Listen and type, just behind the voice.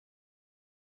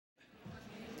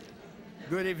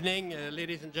Good evening,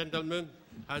 ladies and gentlemen.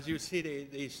 As you see,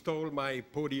 they stole my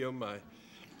podium.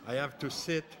 I have to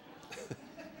sit.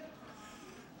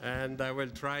 And I will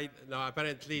try. Now,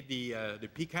 apparently, the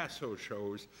Picasso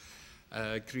shows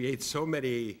create so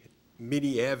many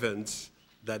mini events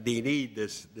that they need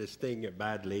this thing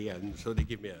badly, and so they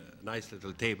give me a nice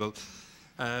little table.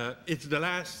 It's the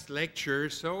last lecture,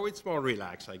 so it's more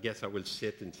relaxed. I guess I will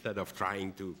sit instead of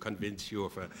trying to convince you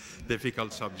of a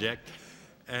difficult subject.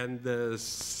 And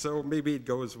so maybe it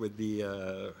goes with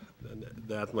the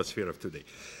atmosphere of today.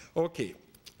 Okay,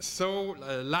 so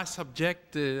last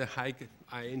subject, I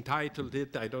entitled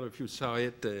it, I don't know if you saw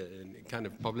it, kind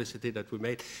of publicity that we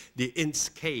made, the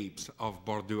Inscapes of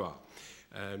Borduas,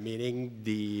 meaning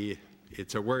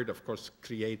it's a word, of course,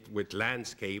 create with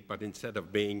landscape, but instead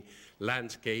of being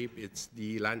landscape, it's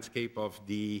the landscape of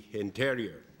the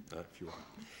interior, if you want.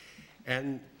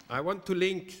 And I want to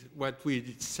link what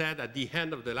we said at the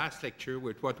end of the last lecture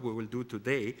with what we will do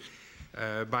today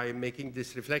by making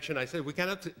this reflection. I said we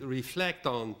cannot reflect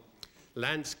on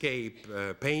landscape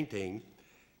painting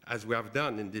as we have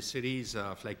done in this series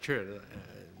of lectures,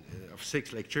 of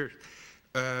 6 lectures,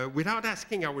 without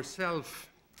asking ourselves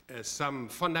some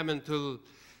fundamental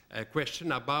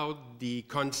question about the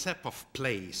concept of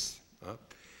place.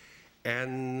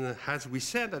 And as we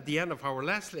said at the end of our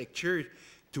last lecture,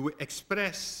 to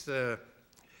express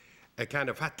a kind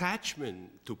of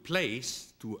attachment to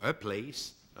place, to a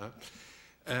place,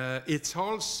 it's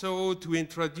also to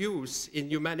introduce in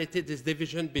humanity this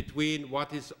division between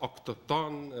what is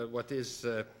autochtone, what is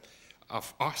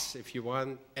of us, if you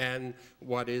want, and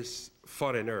what is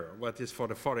foreigner, what is for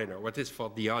the foreigner, what is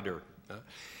for the other.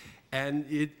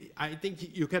 And I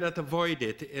think you cannot avoid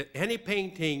it. Any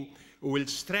painting will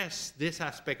stress this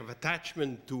aspect of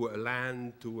attachment to a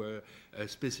land, to a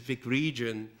specific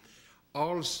region,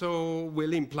 also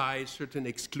will imply certain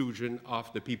exclusion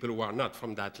of the people who are not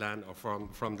from that land or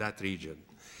from that region.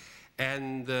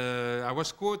 And I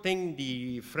was quoting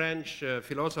the French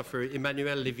philosopher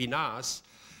Emmanuel Levinas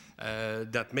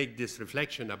that made this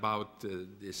reflection about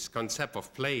this concept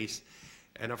of place.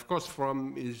 And of course,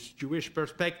 from his Jewish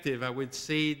perspective, I would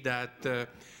say that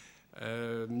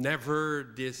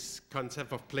never this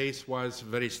concept of place was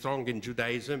very strong in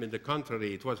Judaism. In the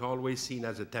contrary, it was always seen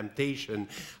as a temptation,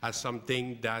 as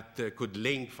something that could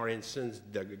link, for instance,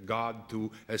 the God to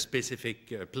a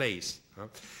specific place.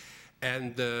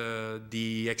 And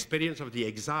the experience of the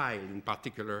exile, in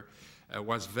particular,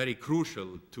 was very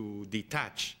crucial to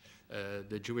detach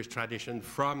the Jewish tradition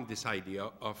from this idea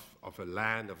of a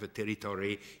land, of a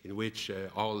territory in which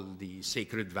all the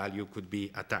sacred value could be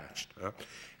attached.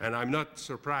 And I'm not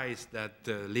surprised that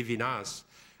Levinas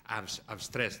have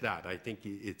stressed that. I think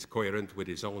it's coherent with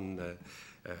his own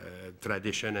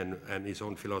tradition and his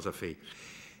own philosophy.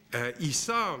 He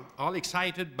saw all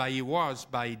excited he was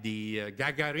by the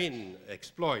Gagarin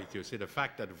exploit. You see, the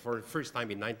fact that for the first time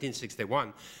in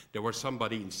 1961, there was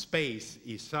somebody in space.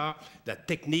 He saw that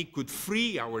technique could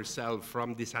free ourselves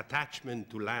from this attachment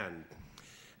to land.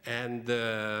 And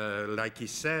like he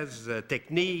says,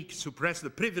 technique suppressed the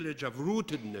privilege of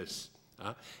rootedness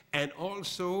and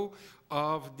also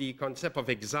of the concept of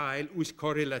exile, which is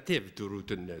correlative to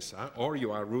rootedness. Or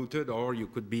you are rooted, or you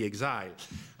could be exiled.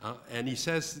 And he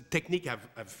says technique have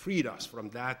freed us from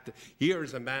that.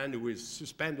 Here's a man who is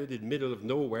suspended in the middle of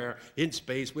nowhere in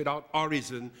space without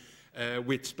horizon,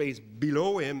 with space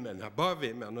below him and above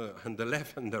him on the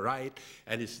left and the right.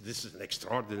 And this is an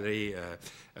extraordinary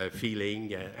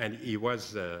feeling. And he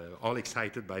was all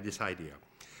excited by this idea.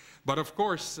 But of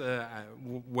course,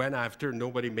 when after,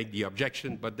 nobody made the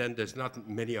objection, but then there's not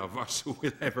many of us who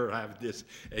will ever have this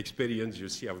experience, you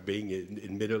see, of being in the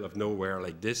middle of nowhere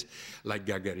like this, like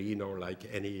Gagarin or like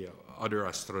any other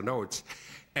astronauts.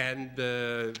 And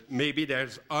maybe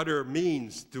there's other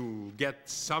means to get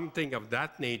something of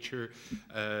that nature,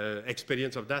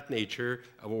 experience of that nature,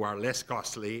 who are less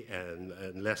costly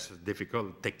and less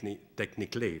difficult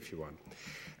technically, if you want.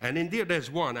 And indeed,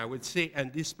 there's one, I would say,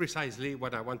 and this is precisely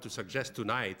what I want to suggest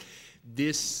tonight,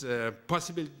 this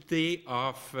possibility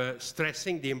of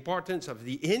stressing the importance of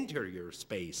the interior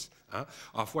space,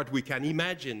 of what we can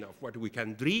imagine, of what we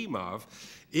can dream of,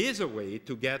 is a way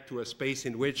to get to a space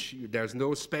in which there's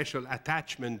no special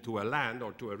attachment to a land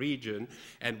or to a region,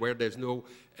 and where there's no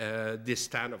this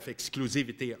stand of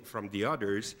exclusivity from the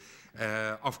others.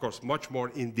 Of course, much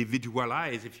more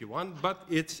individualized, if you want, but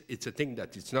it's a thing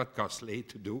that it's not costly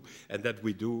to do, and that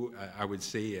we do, I would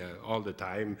say, all the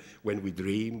time when we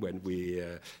dream, when we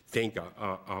think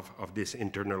of this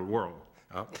internal world.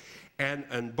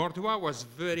 And Borduas was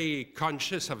very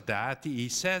conscious of that. He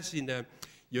says in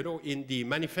you know, in the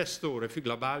Manifesto Refus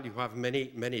Global, you have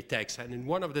many texts. And in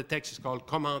one of the texts is called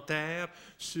Commentaires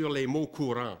sur les mots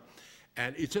courants.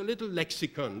 And it's a little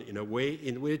lexicon, in a way,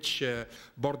 in which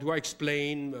Borduas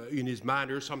explained in his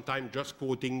manner, sometimes just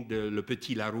quoting the Le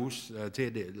Petit Larousse,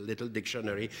 the little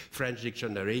dictionary, French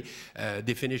dictionary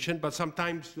definition, but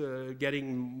sometimes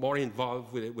getting more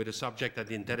involved with a subject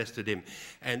that interested him.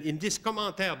 And in this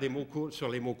Commentaire des mots sur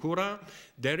les mots courants,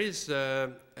 there is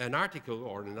an article,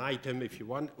 or an item, if you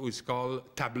want, which is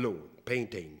called tableau,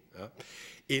 painting.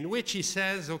 In which he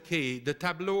says, okay, the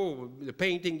tableau, the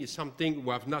painting is something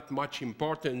who have not much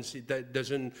importance. It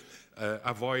doesn't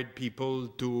avoid people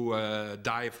to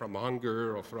die from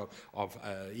hunger, or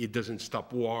it doesn't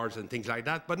stop wars and things like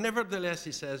that. But nevertheless,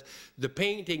 he says, the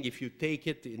painting, if you take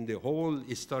it in the whole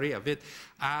history of it,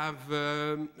 have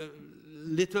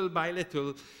little by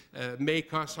little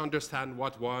make us understand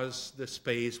what was the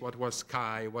space, what was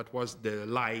sky, what was the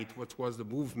light, what was the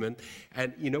movement.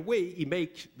 And in a way, he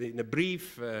makes, in a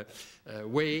brief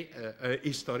way, a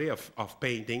history of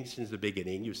painting since the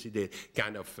beginning. You see the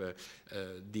kind of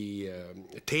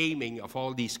taming of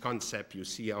all these concepts you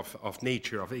see of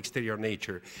nature, of exterior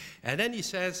nature. And then he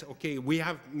says, okay, we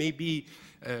have maybe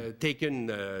taken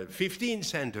 15th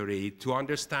century to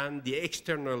understand the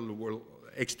external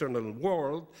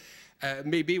world.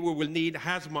 Maybe we will need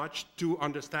as much to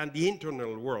understand the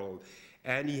internal world.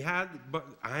 And he had, but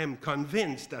I am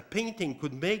convinced that painting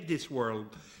could make this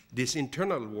world, this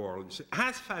internal world,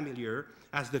 as familiar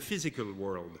as the physical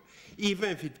world, even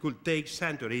if it could take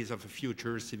centuries of a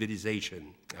future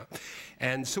civilization.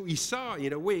 And so he saw,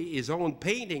 in a way, his own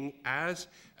painting as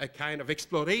a kind of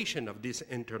exploration of this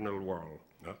internal world.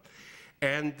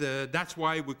 And that's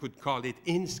why we could call it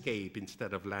Inscape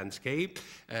instead of landscape.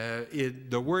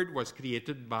 The word was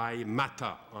created by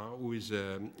Mata, who is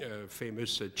a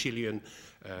famous Chilean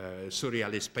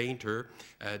surrealist painter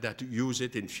that used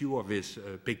it in few of his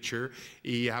pictures.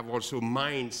 He have also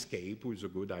Mindscape, which is a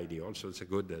good idea, also it's a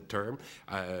good term,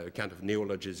 kind of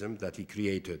neologism that he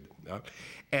created.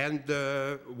 And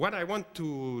what I want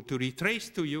to retrace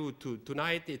to you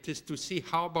tonight, it is to see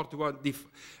how Borduas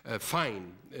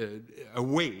find a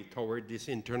way toward this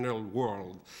internal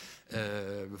world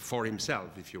for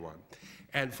himself, if you want.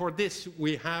 And for this,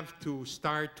 we have to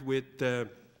start with the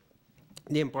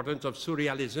importance of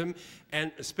surrealism,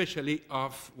 and especially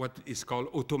of what is called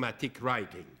automatic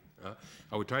writing.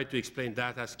 I will try to explain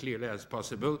that as clearly as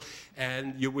possible,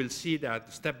 and you will see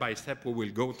that step by step we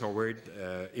will go toward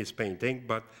his painting,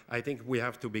 but I think we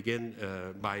have to begin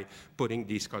by putting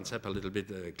this concept a little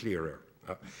bit clearer.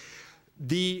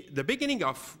 The beginning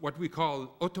of what we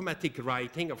call automatic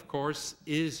writing, of course,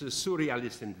 is a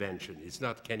surrealist invention. It's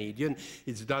not Canadian.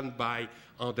 It's done by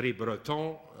André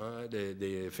Breton,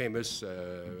 the famous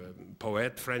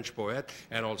poet, French poet,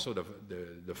 and also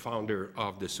the founder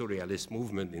of the surrealist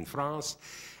movement in France.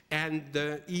 And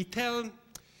he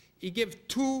gave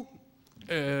two,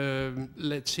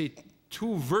 let's say,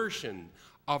 two versions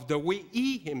of the way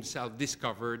he himself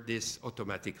discovered this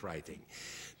automatic writing.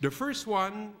 The first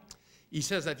one, he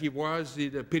says that he was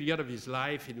in a period of his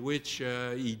life in which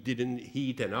he didn't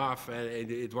eat enough,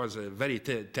 and it was a very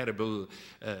terrible,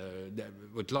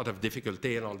 with a lot of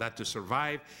difficulty and all that to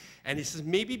survive. And he says,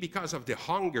 maybe because of the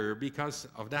hunger, because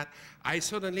of that, I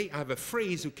suddenly have a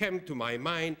phrase who came to my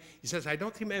mind. He says, I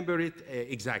don't remember it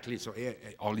exactly, so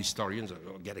all historians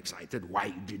get excited. Why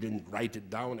you didn't write it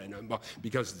down? And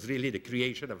because it's really the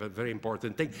creation of a very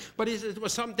important thing. But it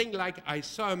was something like, I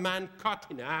saw a man cut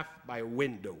in half by a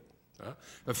window.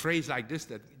 A phrase like this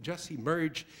that just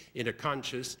emerged in the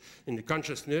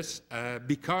consciousness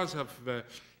because of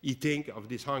eating of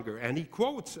this hunger. And he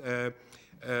quotes Knut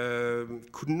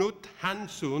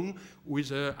Hamsun, who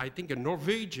is, I think, a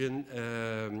Norwegian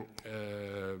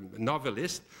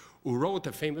novelist who wrote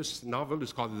a famous novel.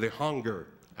 It's called The Hunger.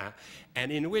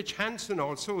 And in which Hamsun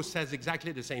also says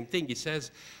exactly the same thing. He says,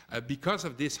 because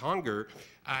of this hunger,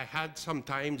 I had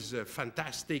sometimes a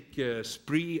fantastic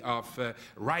spree of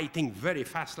writing very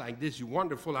fast like this,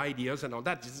 wonderful ideas and all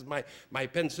that. This is my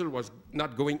pencil was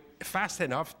not going fast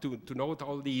enough to note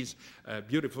all these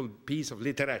beautiful pieces of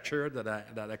literature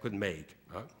that I could make.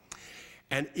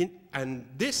 And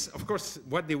this, of course,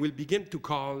 what they will begin to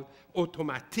call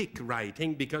automatic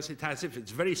writing, because it's as if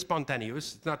it's very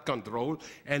spontaneous, it's not controlled,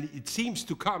 and it seems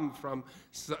to come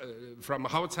from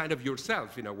outside of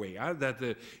yourself in a way,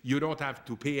 that you don't have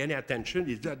to pay any attention.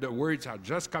 It's that the words are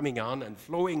just coming on and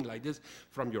flowing like this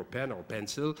from your pen or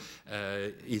pencil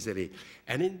easily.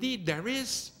 And indeed, there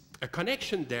is a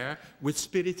connection there with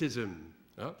Spiritism.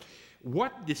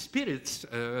 what the spirits,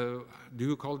 do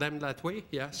you call them that way?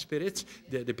 Yeah, spirits?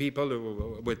 The people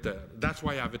who, with that's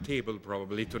why I have a table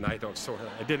probably tonight also.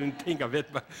 I didn't think of it,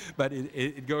 but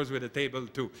it goes with a table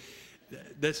too.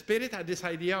 The spirit had this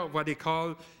idea of what they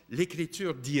call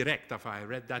l'écriture directe. If I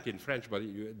read that in French, but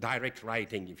direct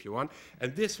writing, if you want.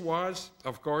 And this was,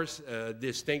 of course,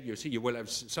 this thing. You see, you will have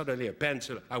suddenly a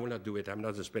pencil. I will not do it. I'm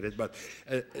not a spirit, but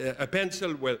a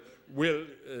pencil will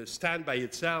stand by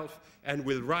itself and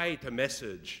will write a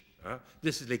message.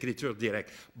 This is l'écriture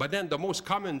directe. But then the most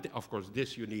common, of course,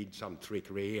 this you need some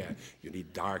trickery. You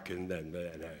need darkened and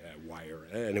a wire.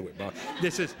 Anyway, but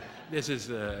this is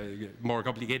more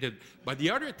complicated. But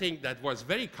the other thing that was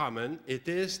very common, it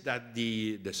is that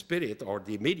the spirit or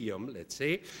the medium, let's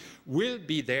say, will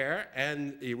be there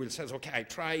and he will say, okay, I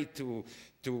try to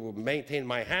maintain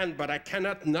my hand, but I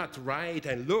cannot not write,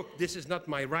 and look, this is not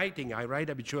my writing. I write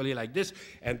habitually like this,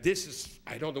 and this is,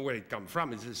 I don't know where it comes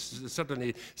from. It's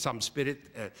certainly some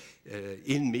spirit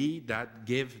in me that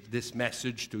gives this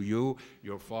message to you.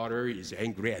 Your father is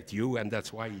angry at you, and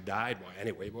that's why he died. Well,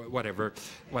 anyway, whatever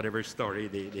story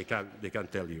they can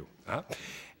tell you.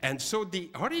 And so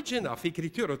the origin of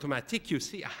écriture automatique, you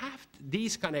see, I have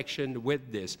these connections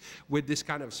with this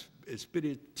kind of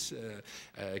spirits,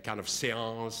 kind of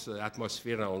seance,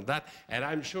 atmosphere and all that. And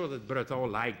I'm sure that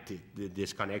Breton liked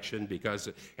this connection because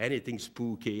anything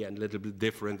spooky and a little bit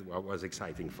different was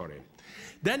exciting for him.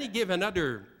 Then he gave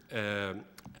another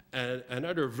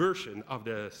version of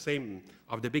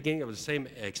the beginning of the same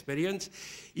experience.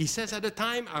 He says, at the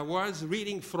time I was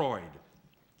reading Freud.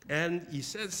 And he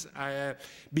says,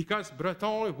 because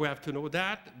Breton, we have to know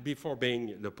that, before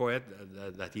being the poet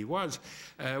that he was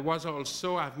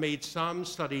also, I've made some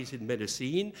studies in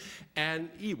medicine,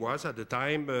 and he was at the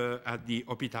time at the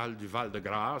Hôpital du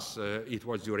Val-de-Grâce. It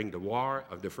was during the war,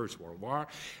 of the First World War,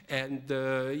 and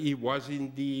he was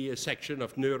in the section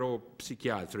of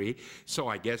neuropsychiatry, so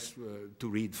I guess to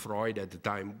read Freud at the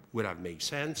time would have made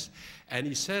sense. And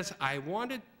he says, I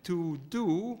wanted to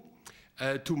do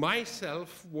to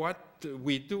myself what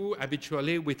we do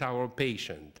habitually with our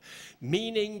patient,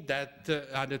 meaning that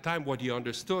at the time what he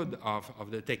understood of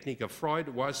the technique of Freud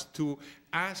was to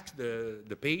ask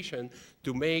the patient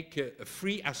to make a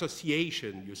free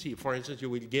association. You see, for instance, you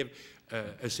will give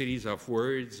a series of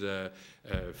words,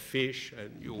 fish,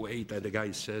 and you wait, and the guy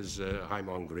says, I'm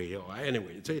hungry. Or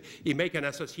anyway, so you make an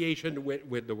association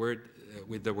with the word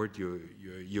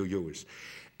you use.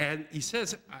 And he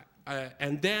says,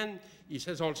 and then he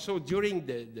says also during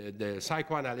the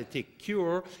psychoanalytic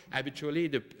cure, habitually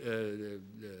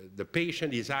the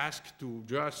patient is asked to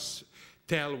just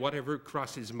tell whatever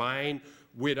crosses his mind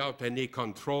without any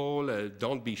control.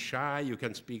 Don't be shy. You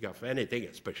can speak of anything,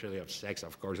 especially of sex,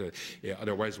 of course. Yeah,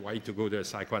 otherwise, why to go to a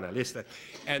psychoanalyst?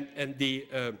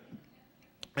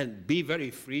 And be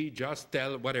very free, just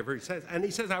tell whatever he says. And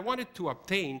he says, I wanted to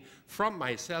obtain from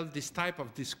myself this type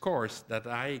of discourse that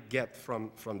I get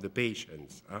from the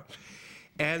patients.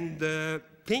 And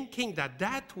thinking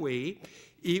that way,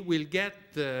 he will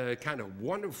get the kind of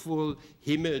wonderful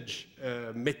image,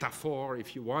 metaphor,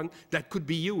 if you want, that could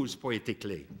be used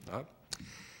poetically.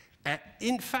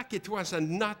 In fact, it was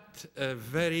not a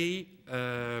very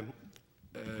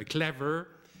clever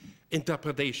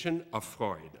interpretation of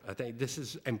Freud. I think this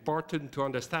is important to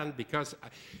understand because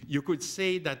you could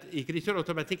say that écriture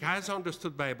automatique, as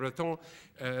understood by Breton,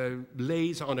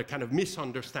 lays on a kind of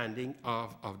misunderstanding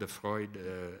of the Freud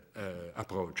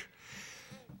approach.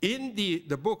 In the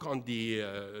book on the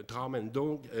Traum und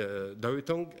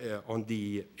Deutung, on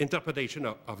the interpretation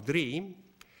of dream,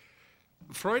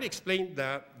 Freud explained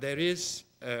that there is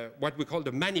what we call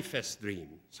the manifest dream.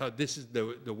 So this is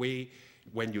the way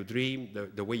when you dream,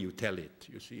 the way you tell it.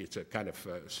 You see, it's a kind of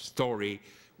story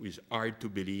which is hard to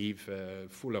believe,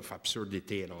 full of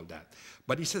absurdity and all that.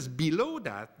 But he says below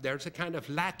that, there's a kind of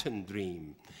latent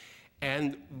dream.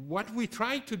 And what we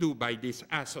try to do by this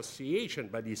association,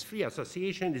 by this free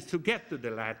association, is to get to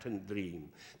the latent dream,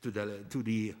 to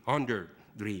the under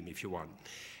dream, if you want.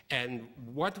 And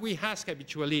what we ask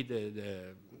habitually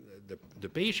the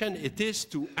patient, it is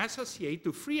to associate,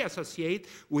 to free associate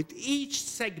with each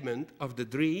segment of the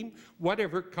dream,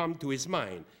 whatever come to his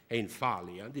mind. In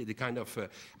folly, the kind of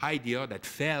idea that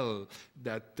fell,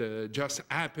 that just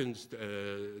happens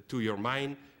to your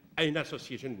mind in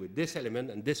association with this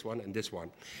element and this one and this one.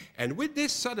 And with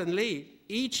this, suddenly,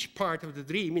 each part of the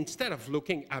dream, instead of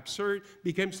looking absurd,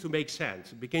 begins to make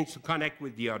sense, begins to connect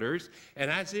with the others,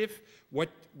 and as if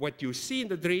what you see in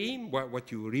the dream,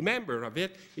 what you remember of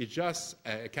it, is just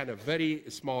kind of very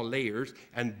small layers,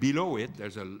 and below it,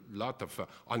 there's a lot of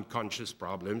unconscious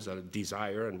problems,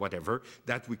 desire and whatever,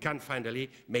 that we can finally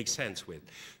make sense with.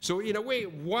 So in a way,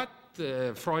 what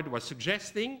Freud was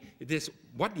suggesting, it is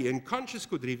what the unconscious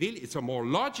could reveal. It's a more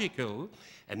logical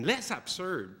and less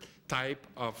absurd type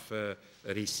of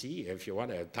récit, if you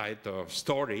want, a type of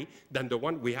story, than the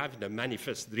one we have in the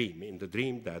manifest dream, in the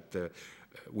dream that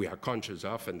we are conscious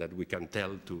of and that we can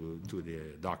tell to the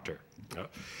doctor.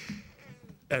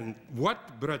 And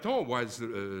what Breton was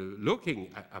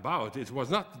looking about, it was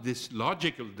not this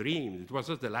logical dream, it was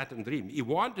not the Latin dream. He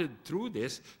wanted through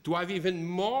this to have even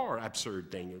more absurd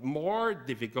thing, more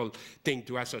difficult thing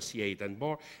to associate and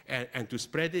more, and to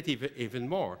spread it even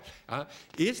more.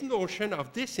 His notion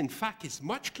of this, in fact, is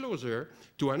much closer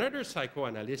to another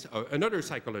psychoanalyst, another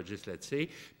psychologist, let's say,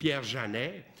 Pierre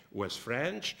Janet, who was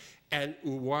French, and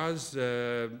who was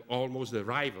almost the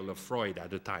rival of Freud at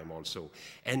the time also.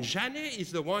 And Janet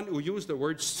is the one who used the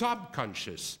word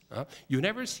subconscious. You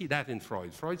never see that in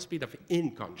Freud. Freud speaks of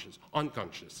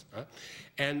unconscious.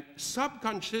 And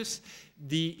subconscious,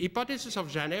 the hypothesis of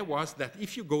Janet was that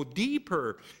if you go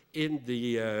deeper in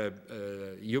the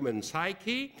human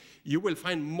psyche, you will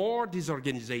find more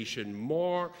disorganization,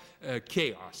 more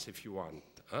chaos, if you want.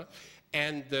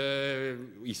 And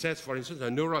he says, for instance, a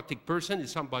neurotic person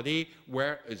is somebody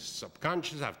where his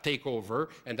subconscious have take over,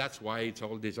 and that's why it's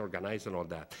all disorganized and all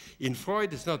that. In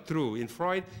Freud, it's not true. In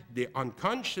Freud, the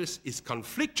unconscious is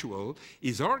conflictual,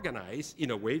 is organized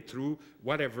in a way through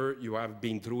whatever you have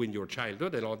been through in your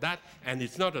childhood and all that, and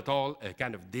it's not at all a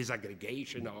kind of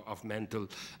disaggregation of mental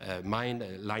mind,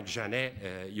 like Janet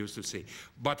used to say.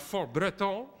 But for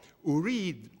Breton, who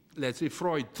read, let's say,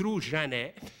 Freud through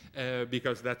Janet,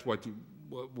 because that's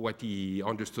what he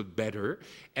understood better.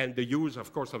 And the use,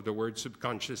 of course, of the word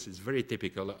subconscious is very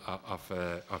typical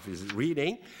of his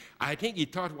reading. I think he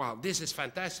thought, well, this is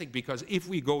fantastic, because if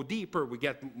we go deeper, we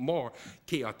get more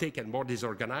chaotic and more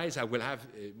disorganized. I will have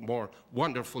a more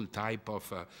wonderful type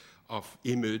of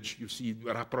image. You see,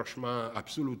 rapprochement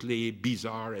absolutely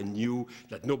bizarre and new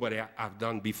that nobody have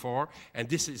done before. And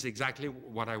this is exactly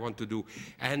what I want to do.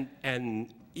 And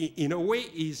in a way,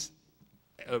 is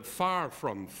far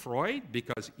from Freud,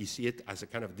 because he sees it as a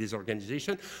kind of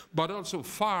disorganization, but also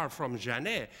far from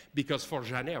Janet, because for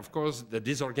Janet, of course, the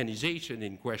disorganization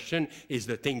in question is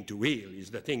the thing to heal, is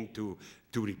the thing to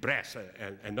repress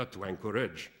and not to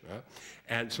encourage.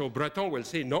 And so Breton will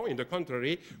say, no, in the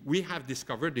contrary, we have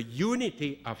discovered the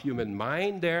unity of human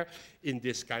mind there in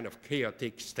this kind of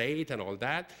chaotic state and all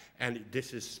that, and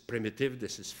this is primitive,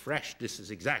 this is fresh, this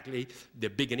is exactly the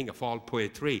beginning of all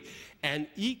poetry. And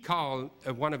he called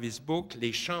one of his books,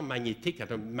 Les Champs Magnétiques,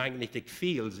 the magnetic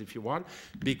fields, if you want,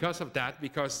 because of that,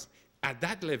 because at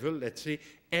that level, let's say,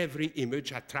 every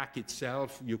image attracts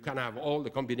itself. You can have all the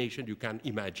combinations you can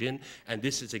imagine, and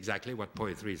this is exactly what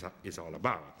poetry is all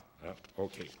about.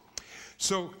 Okay.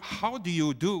 So how do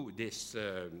you do this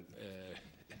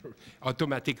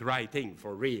automatic writing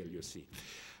for real, you see?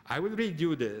 I will read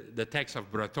you the text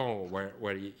of Breton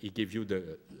where he gives you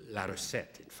la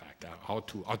recette, in fact, how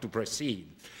to proceed.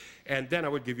 And then I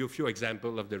will give you a few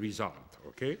examples of the result,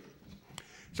 okay?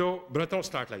 So Breton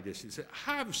starts like this. He says,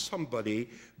 have somebody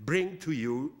bring to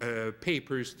you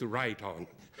papers to write on.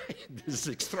 This is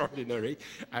extraordinary.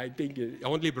 I think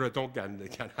only Breton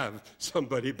can have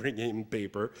somebody bring him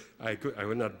paper. I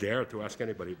would not dare to ask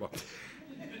anybody. But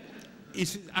he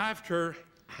says, after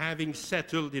having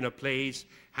settled in a place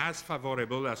as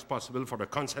favorable as possible for the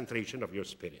concentration of your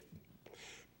spirit,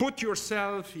 put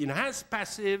yourself in as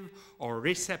passive or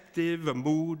receptive a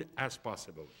mood as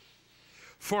possible.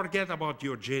 Forget about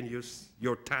your genius,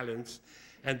 your talents,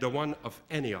 and the one of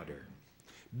any other.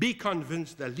 Be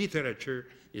convinced that literature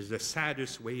is the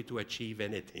saddest way to achieve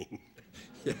anything.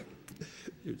 Yeah,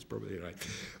 it's probably right.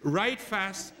 Write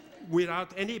fast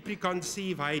without any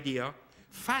preconceived idea,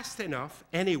 fast enough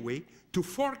anyway to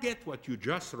forget what you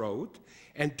just wrote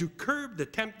and to curb the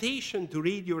temptation to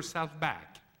read yourself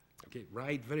back. Okay,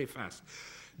 write very fast.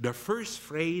 The first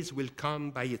phrase will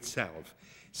come by itself,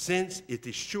 since it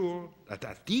is sure that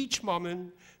at each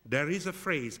moment there is a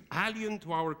phrase alien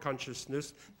to our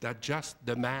consciousness that just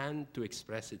demands to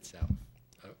express itself.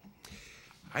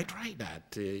 I tried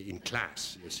that in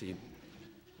class, you see.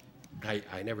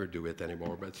 I never do it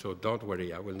anymore, but so don't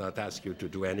worry, I will not ask you to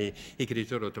do any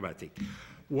écriture automatique.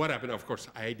 what happened, of course,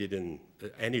 I didn't,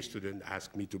 any student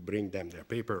asked me to bring them their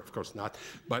paper, of course not.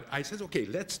 But I said, okay,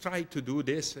 let's try to do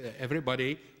this.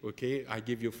 Everybody, okay, I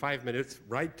give you 5 minutes,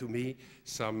 write to me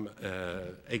some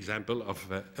example of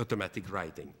automatic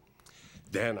writing.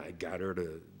 Then I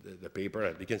gathered the paper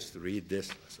and begins to read this.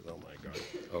 I said, oh my God,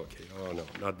 okay, oh no,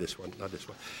 not this one, not this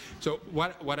one. So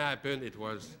what happened, it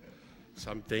was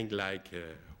something like,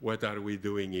 what are we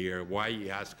doing here? Why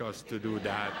he asked us to do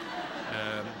that?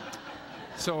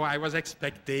 So I was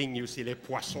expecting, you see, les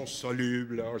poissons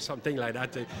solubles or something like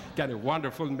that, a kind of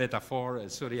wonderful metaphor, a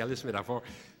surrealist metaphor.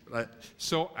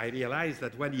 So I realized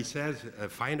that when he says,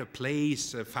 find a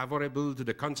place favorable to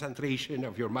the concentration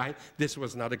of your mind, this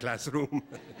was not a classroom.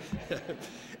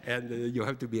 And you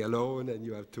have to be alone, and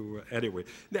you have to, anyway.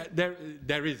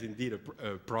 There is indeed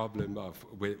a problem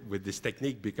with this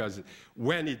technique, because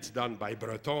when it's done by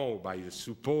Breton, by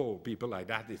Soupeau, people like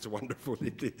that, it's wonderful.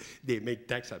 They make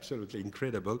text absolutely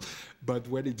incredible. But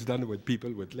when it's done with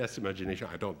people with less imagination,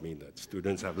 I don't mean that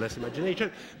students have less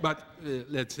imagination, but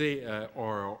let's say,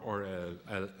 or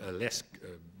a less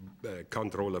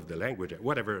control of the language,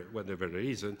 whatever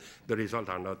reason, the results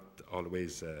are not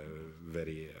always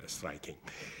very striking.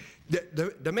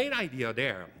 The main idea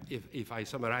there, if I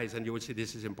summarize, and you will see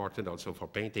this is important also for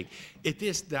painting, it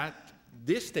is that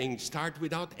this thing starts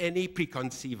without any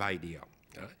preconceived idea.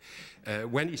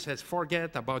 When he says,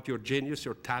 forget about your genius,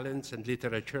 your talents, and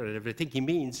literature and everything, he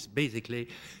means basically,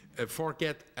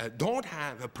 don't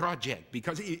have a project,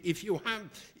 because if you have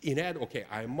in head, okay,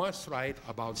 I must write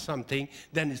about something,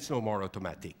 then it's no more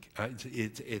automatic.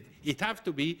 It has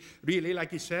to be really,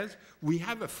 like he says, we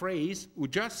have a phrase, we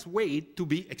just wait to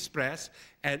be expressed,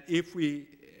 and if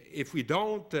we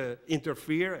don't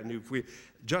interfere, and if we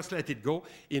just let it go.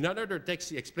 In another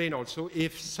text, he explained also,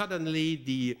 if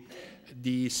suddenly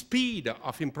the speed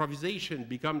of improvisation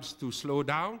becomes to slow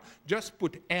down, just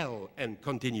put L and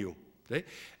continue. Okay?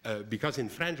 Because in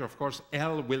French, of course,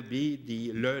 L will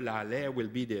be le, la, les will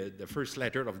be the first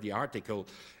letter of the article,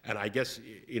 and I guess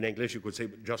in English you could say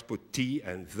just put T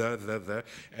and the,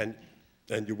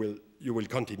 and you will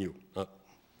continue.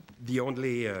 The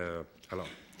only, of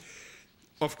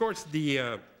course,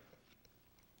 the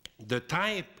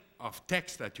type of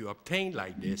text that you obtain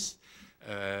like this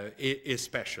is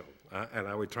special, and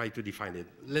I will try to define it.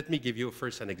 Let me give you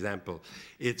first an example.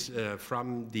 It's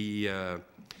from the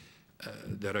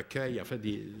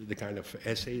recueil, the kind of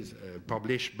essays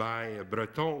published by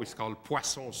Breton. It's called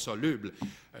Poisson soluble.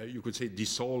 You could say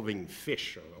dissolving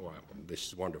fish. Oh, this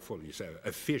is wonderful. You say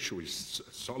a fish who is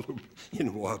soluble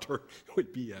in water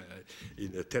would be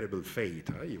in a terrible fate.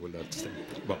 You will not stay.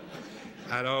 Bon.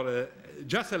 Alors,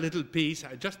 just a little piece,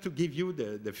 just to give you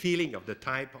the feeling of the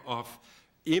type of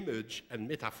image and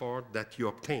metaphor that you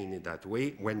obtain in that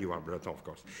way when you are Breton, of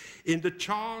course. In the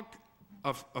chalk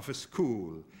of a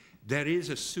school, there is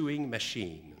a sewing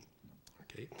machine.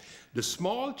 Okay? The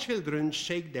small children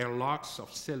shake their locks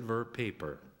of silver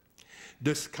paper.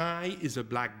 The sky is a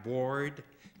blackboard,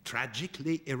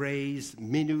 tragically erased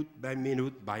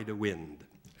minute by the wind.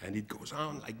 And it goes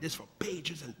on like this for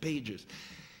pages and pages.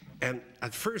 And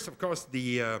at first, of course,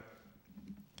 the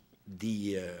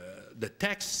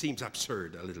text seems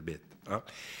absurd a little bit.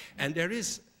 And there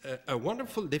is a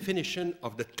wonderful definition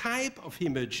of the type of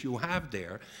image you have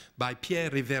there by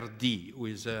Pierre Riverdy, who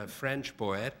is a French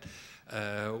poet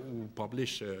who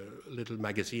published a little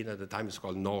magazine at the time. It's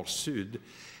called Nord-Sud.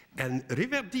 And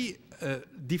Riverdy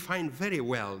defined very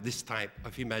well this type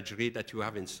of imagery that you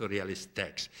have in surrealist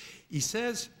text. He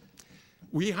says,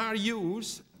 we are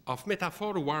used of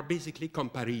metaphor who are basically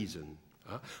comparison.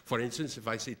 For instance, if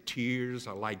I say tears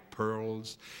are like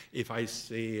pearls, if I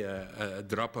say a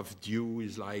drop of dew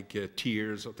is like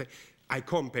tears, I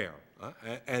compare.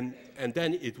 And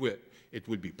then it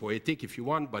will be poetic if you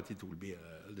want, but it will be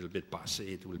a little bit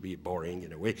passé, it will be boring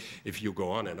in a way. If you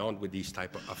go on and on with these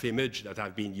type of image that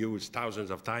have been used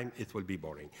thousands of times, it will be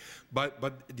boring. But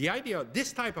the idea,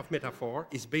 this type of metaphor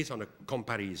is based on a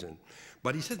comparison.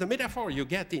 But he says the metaphor you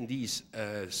get in these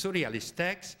surrealist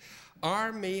texts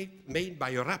are made by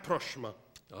a rapprochement.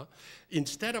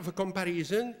 Instead of a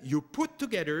comparison, you put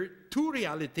together two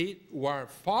realities who are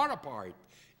far apart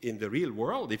in the real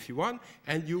world, if you want,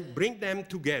 and you bring them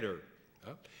together.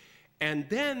 And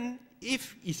then,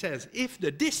 he says, if the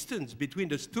distance between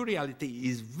the two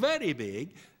realities is very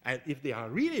big, and if they are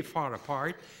really far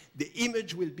apart, the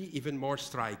image will be even more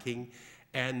striking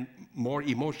and more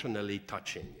emotionally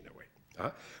touching, in a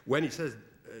way. When he says,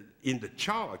 in the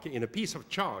chalk, in a piece of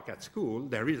chalk at school,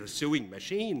 there is a sewing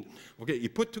machine. Okay, you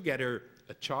put together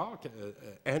a chalk,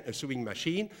 and a sewing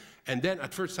machine, and then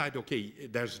at first sight, okay,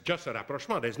 there's just a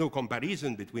rapprochement. There's no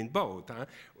comparison between both. Huh?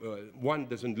 One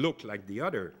doesn't look like the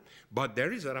other. But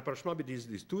there is a rapprochement between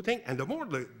these two things, and the more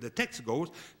the text goes,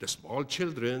 the small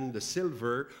children, the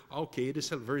silver, okay, the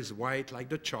silver is white like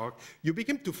the chalk. You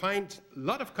begin to find a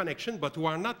lot of connection, but who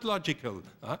are not logical,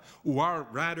 who are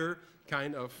rather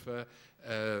kind of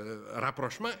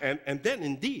rapprochement, and then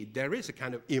indeed there is a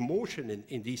kind of emotion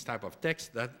in these type of texts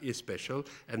that is special,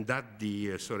 and that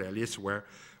the surrealists were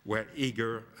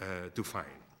eager to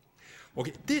find.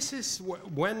 Okay, this is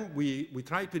when we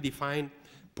try to define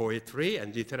poetry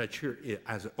and literature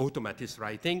as automatist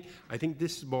writing. I think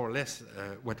this is more or less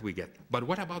what we get. But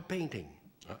what about painting?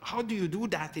 How do you do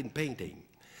that in painting?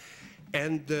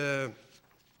 And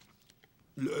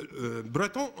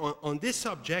Breton, on this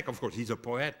subject, of course, he's a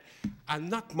poet, and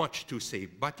not much to say,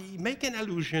 but he makes an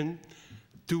allusion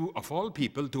to, of all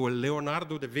people, to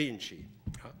Leonardo da Vinci.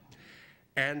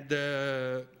 And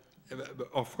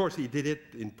of course, he did it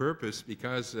in purpose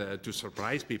because to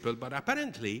surprise people, but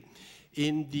apparently,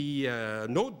 in the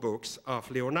notebooks of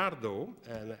Leonardo,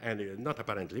 and not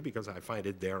apparently, because I find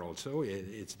it there also,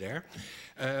 it's there,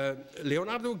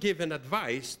 Leonardo gave an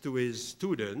advice to his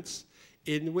students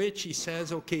in which he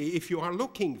says, okay, if you are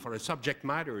looking for a subject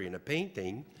matter in a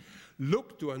painting,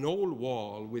 look to an old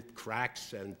wall with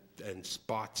cracks and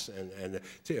spots and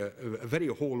a very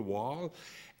whole wall.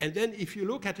 And then if you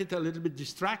look at it a little bit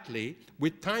distractedly,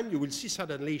 with time you will see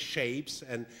suddenly shapes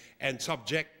and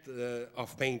subject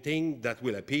of painting that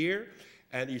will appear.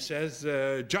 And he says,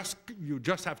 you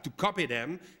just have to copy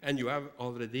them, and you have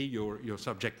already your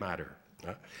subject matter.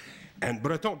 And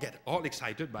Breton gets all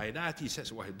excited by that. He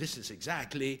says, well, this is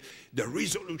exactly the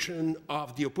resolution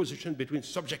of the opposition between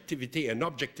subjectivity and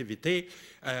objectivity.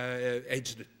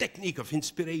 It's the technique of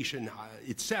inspiration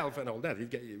itself and all that. He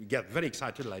gets very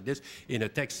excited like this in a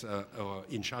text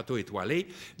in Château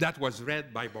Étoilé that was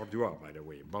read by Borduas, by the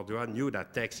way. Borduas knew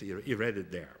that text. He read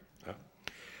it there.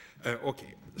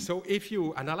 Okay, so if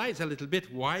you analyze a little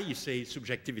bit why you say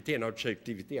subjectivity and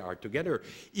objectivity are together,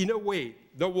 in a way,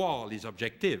 the wall is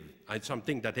objective. It's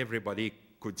something that everybody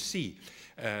could see.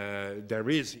 There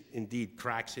is indeed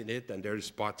cracks in it, and there is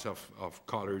spots of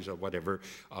colors or whatever.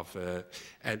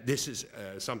 And this is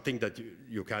something that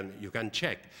you can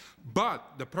check.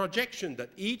 But the projection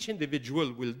that each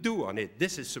individual will do on it,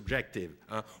 this is subjective.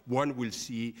 One will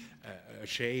see a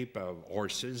shape of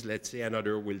horses, let's say.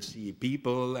 Another will see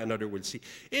people. Another will see.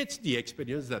 It's the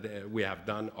experience that we have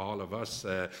done, all of us,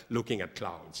 looking at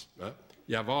clouds.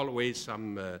 You have always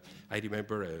some. I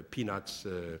remember Peanuts.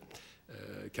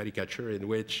 Caricature in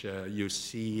which you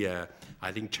see,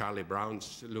 I think Charlie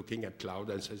Brown's looking at cloud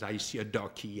and says, I see a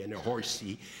ducky and a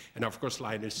horsey. And of course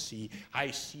Linus see,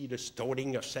 I see the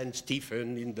stoning of St.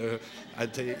 Stephen in the,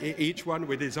 each one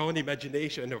with his own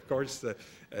imagination, of course,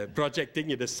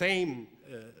 projecting in the same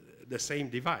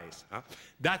device.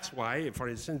 That's why, for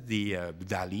instance, the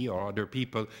Dali or other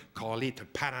people call it a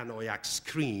paranoiac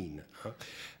screen.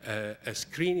 A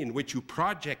screen in which you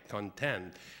project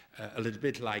content. A little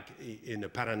bit like in a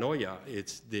paranoia,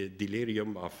 it's the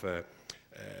delirium of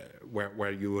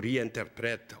where you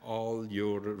reinterpret all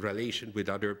your relation with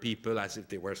other people as if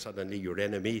they were suddenly your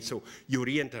enemy. So you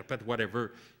reinterpret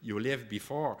whatever you lived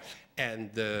before and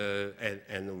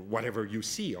whatever you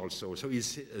see also. So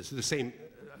it's the same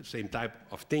type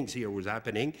of things here was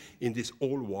happening in this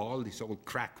old wall, this old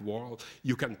cracked wall.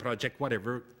 You can project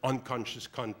whatever unconscious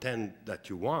content that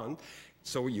you want.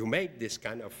 So you make this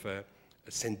kind of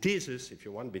synthesis, if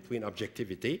you want, between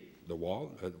objectivity, the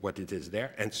wall, what it is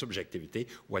there, and subjectivity,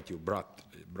 what you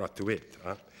brought to it.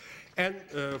 And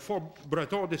for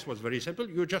Breton, this was very simple.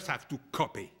 You just have to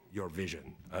copy your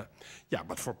vision. Yeah,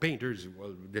 but for painters,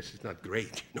 well, this is not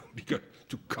great, you know, because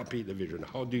to copy the vision.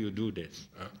 How do you do this?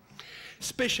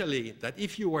 Especially that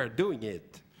if you were doing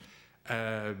it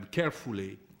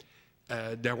carefully,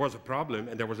 there was a problem,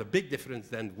 and there was a big difference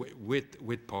then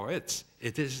with poets.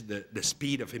 It is the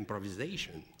speed of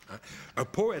improvisation. A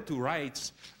poet who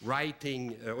writes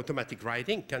automatic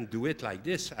writing can do it like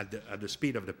this at the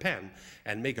speed of the pen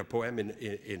and make a poem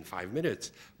in 5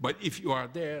 minutes. But if you are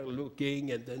there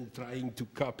looking and then trying to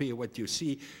copy what you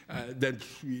see, then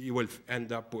you will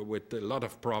end up with a lot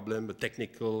of problems,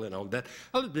 technical and all that.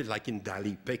 A little bit like in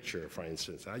Dali picture, for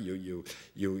instance. You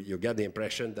get the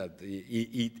impression that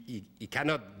he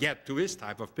cannot get to his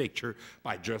type of picture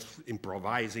by just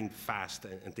improvising fast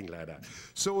and things like that.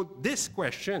 So this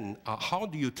question, how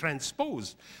do you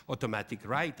transpose automatic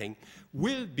writing,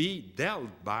 will be dealt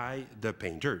by the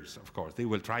painters, of course. They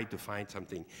will try to find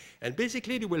something. And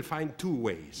basically, they will find two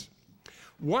ways.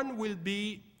 One will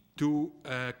be to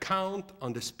count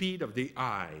on the speed of the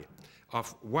eye,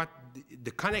 of what the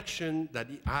connection that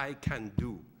the eye can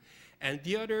do. And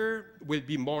the other will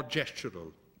be more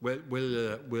gestural,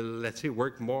 will let's say,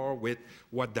 work more with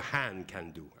what the hand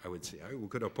can do, I would say. We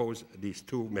could oppose these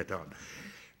two methods.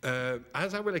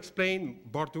 As I will explain,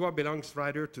 Borduas belongs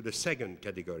rather to the second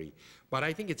category. But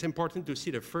I think it's important to see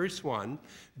the first one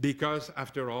because,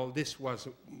 after all, this was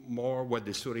more what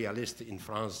the surrealists in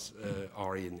France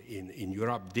or in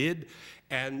Europe did.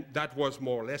 And that was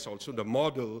more or less also the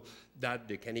model that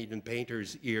the Canadian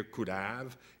painters here could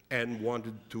have and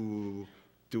wanted to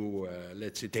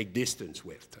let's say, take distance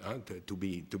with, to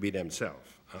be themselves.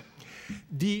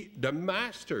 The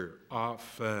master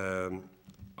of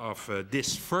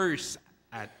this first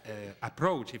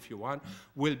approach, if you want,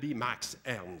 will be Max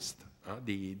Ernst,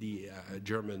 the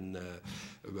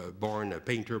German-born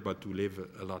painter, but who lived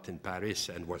a lot in Paris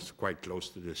and was quite close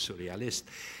to the surrealists.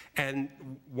 And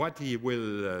what he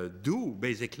will do,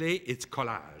 basically, it's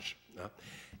collage.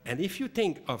 And if you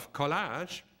think of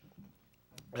collage,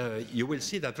 you will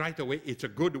see that right away it's a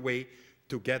good way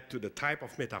to get to the type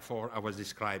of metaphor I was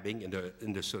describing in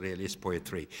the surrealist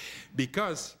poetry.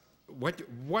 Because what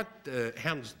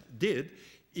Ernst did,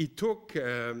 he took,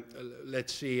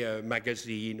 let's say, a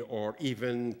magazine or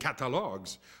even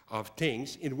catalogs of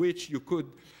things in which you could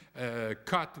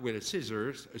cut with a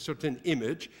scissors a certain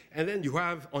image, and then you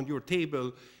have on your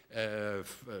table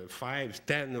 5,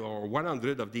 10, or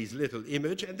 100 of these little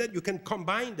images, and then you can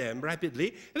combine them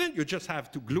rapidly, and then you just have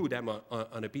to glue them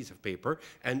on a piece of paper,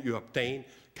 and you obtain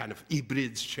kind of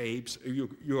hybrid shapes.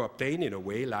 You obtain, in a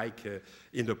way, like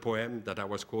in the poem that I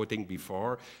was quoting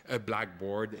before, a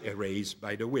blackboard erased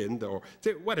by the wind, or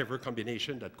whatever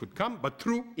combination that could come, but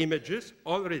through images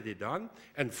already done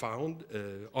and found,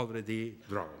 already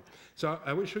drawn. So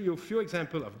I will show you a few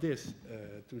examples of this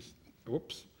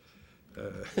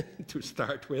to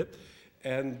start with.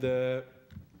 And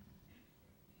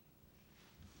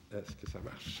est-ce que ça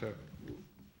marche?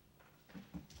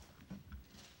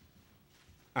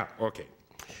 Okay.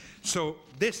 So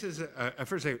this is a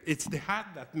first thing. It's the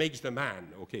hat that makes the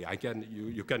man. Okay,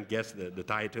 you can guess the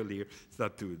title here. It's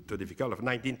not too difficult. Of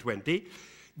 1920.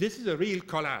 This is a real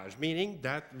collage, meaning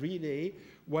that really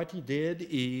what he did,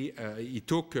 he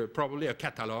took probably a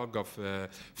catalog of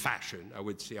fashion, I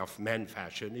would say, of men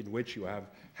fashion, in which you have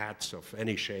hats of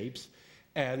any shapes,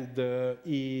 and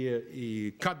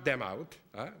he cut them out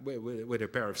with a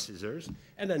pair of scissors,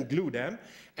 and then glued them.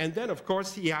 And then, of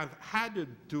course, he have added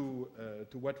to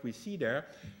what we see there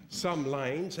some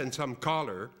lines and some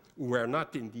color were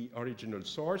not in the original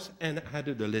source, and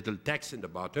added a little text in the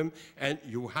bottom, and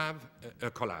you have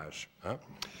a collage.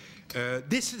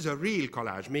 This is a real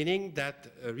collage, meaning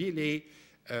that really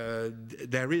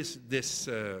there is this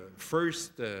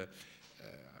first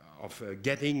of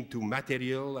getting to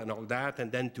material and all that,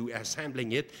 and then to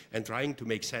assembling it and trying to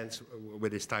make sense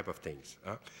with this type of things.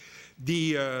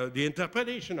 The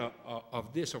interpretation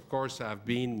of this, of course, have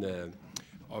been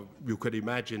you could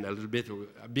imagine a little bit,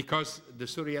 because the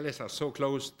surrealists are so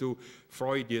close to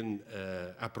Freudian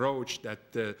approach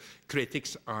that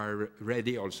critics are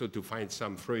ready also to find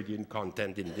some Freudian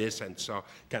content in this, and so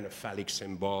kind of phallic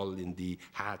symbol in the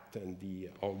hat and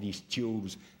all these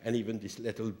tubes, and even these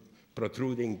little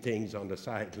protruding things on the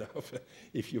side.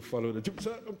 If you follow the tube,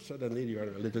 suddenly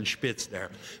you're a little spitz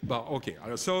there. But okay,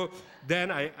 so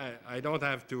then I don't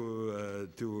have to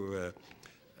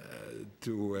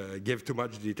give too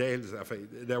much details.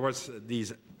 There was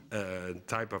these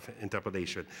type of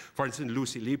interpretation. For instance,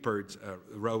 Lucy Lippert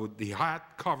wrote, "The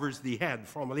hat covers the head.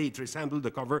 Formerly it resembled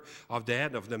the cover of the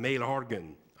head of the male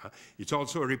organ. It's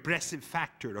also a repressive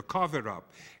factor, a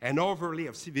cover-up, an overlay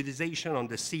of civilization on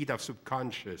the seat of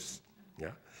subconscious."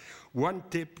 Yeah? One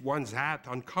tip one's hat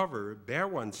on cover, bare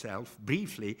oneself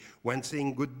briefly when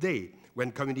saying good day,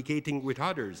 when communicating with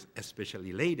others,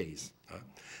 especially ladies.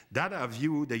 That I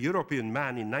view the European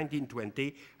man in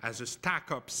 1920 as a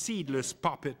stack-up, seedless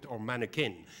puppet or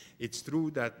mannequin. It's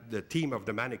true that the theme of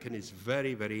the mannequin is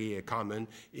very, very common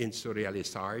in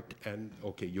surrealist art, and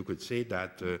okay, you could say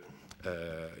that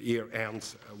here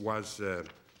Ernst was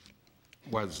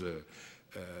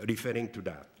referring to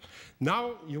that.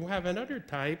 Now you have another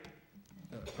type.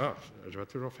 Je vais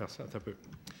toujours faire ça un peu.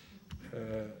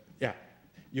 Yeah.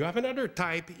 You have another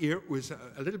type here which is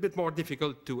a little bit more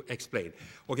difficult to explain.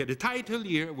 Okay, the title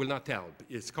here will not help.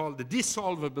 It's called The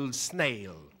Dissolvable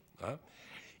Snail.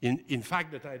 In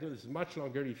fact, the title is much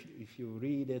longer if you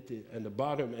read it at the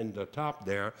bottom and the top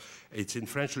there. It's in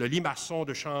French, Le limaçon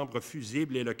de chambre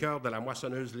fusible et le cœur de la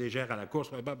moissonneuse légère à la course.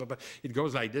 It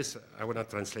goes like this. I will not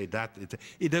translate that.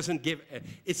 It doesn't give,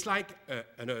 it's like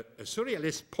a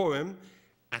surrealist poem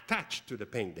attached to the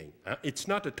painting. It's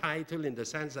not a title in the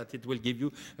sense that it will give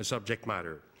you a subject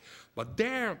matter. But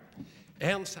there,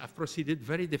 Ernst have proceeded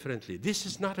very differently. This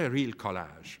is not a real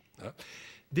collage.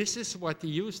 This is what he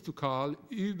used to call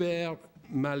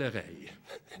Übermalerei,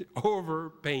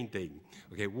 over-painting.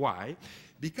 Okay, why?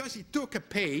 Because he took a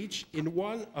page in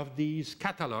one of these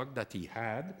catalogs that he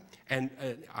had, and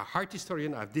a art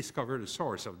historian have discovered the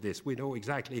source of this. We know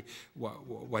exactly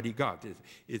what he got.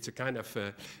 It's a kind of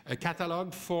a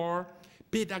catalog for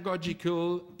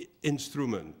pedagogical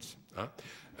instruments.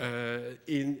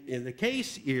 In the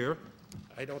case here,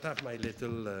 I don't have my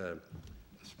little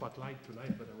spotlight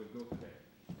tonight, but I will go there.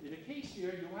 In the case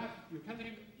here, you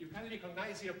can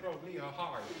recognize here probably a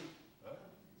heart,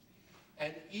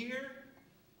 and here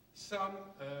some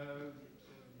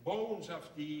bones of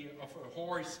a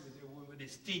horse with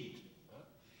his teeth,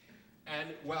 and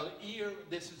well, here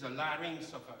this is a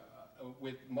larynx of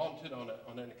mounted on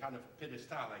a kind of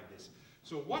pedestal like this.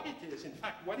 So what it is, in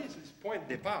fact, what is his point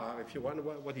départ, if you want,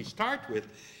 what he starts with,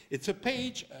 it's a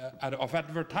page of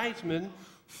advertisement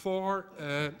for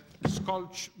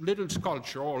little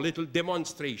sculpture or little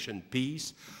demonstration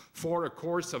piece for a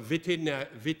course of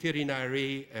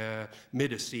veterinary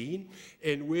medicine,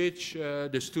 in which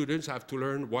the students have to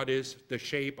learn what is the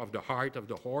shape of the heart of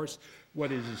the horse,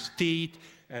 what is his teeth,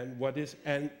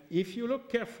 and if you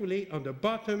look carefully on the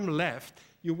bottom left,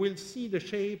 you will see the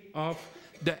shape of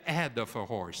the head of a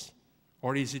horse.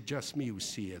 Or is it just me who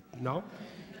see it? No?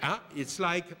 It's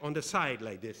like on the side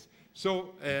like this.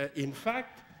 So in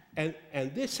fact, and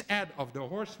this head of the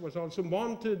horse was also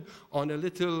mounted on a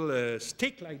little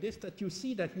stick like this that you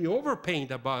see that he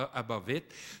overpainted above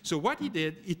it. So what he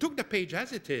did, he took the page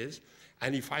as it is,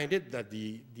 and he found it that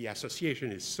the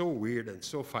association is so weird and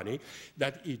so funny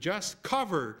that he just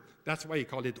covered, that's why he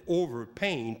called it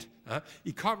overpaint.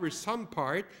 He covers some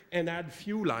part and add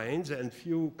few lines and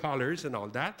few colors and all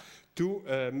that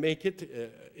to make it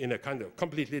in a kind of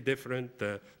completely different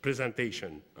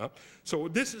presentation. So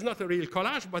this is not a real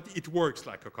collage, but it works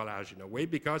like a collage in a way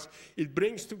because it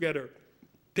brings together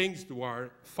things that are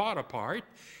far apart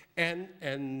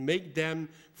and make them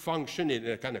function in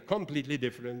a kind of completely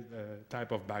different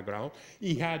type of background.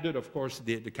 He added, of course,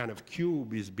 the kind of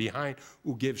cube is behind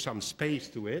who gives some space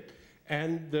to it.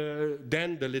 And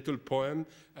then the little poem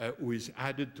who is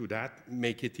added to that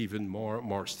make it even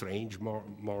more strange,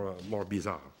 more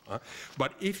bizarre.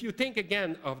 But if you think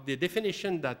again of the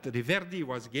definition that Riverdi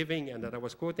was giving and that I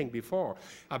was quoting before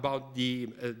about the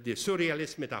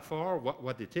surrealist metaphor,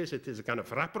 what it is a kind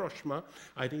of rapprochement.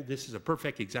 I think this is a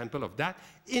perfect example of that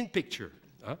in picture.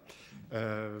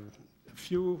 A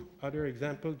few other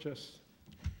examples, just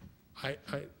I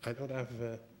don't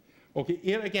have. Okay,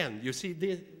 here again, you see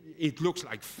this. It looks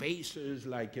like faces,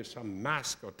 like some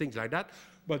mask or things like that.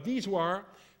 But these were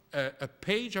a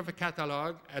page of a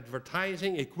catalog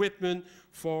advertising equipment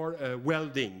for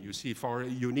welding. You see,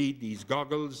 you need these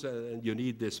goggles and you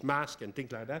need this mask and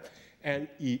things like that. And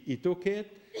he took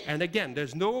it. And again,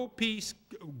 there's no piece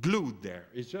glued there.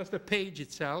 It's just a page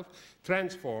itself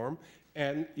transformed.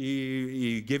 And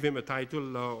he gave him a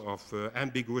title of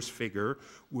ambiguous figure,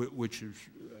 which is,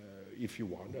 if you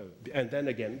want. And then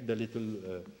again, the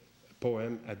little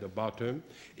poem at the bottom.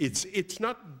 It's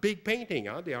not big painting.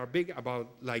 They are big about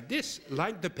like this,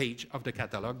 like the page of the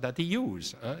catalog that he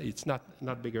used. It's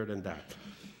not bigger than that.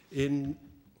 In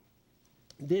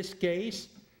this case,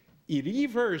 he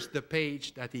reversed the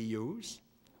page that he used,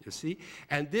 you see,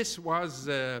 and this was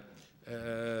a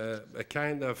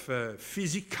kind of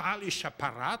physikalisch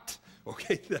apparat.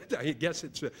 Okay, I guess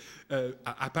it's an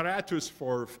apparatus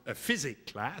for a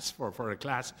physics class, for a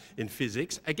class in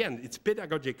physics. Again, it's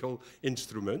pedagogical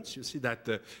instruments. You see that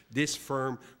this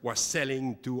firm was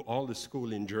selling to all the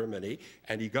schools in Germany,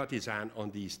 and he got his hand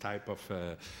on these type of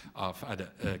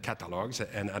catalogs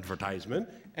and advertisement.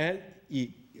 And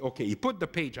he put the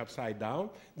page upside down.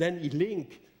 Then he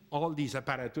linked all these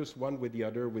apparatus, one with the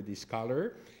other, with this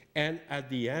color. And at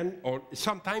the end, or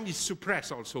sometimes he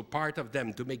suppressed also part of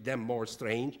them to make them more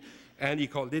strange, and he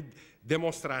called it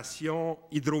démonstration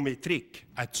hydrométrique,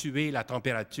 à tuer la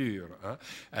température,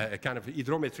 a kind of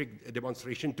hydrometric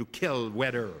demonstration to kill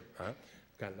weather,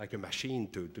 kind of like a machine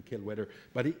to kill weather.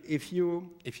 But if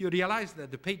you realize that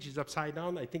the page is upside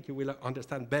down, I think you will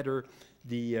understand better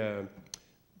the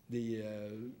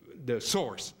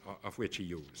source of which he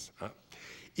used.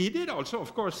 He did also,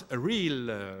 of course, a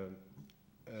real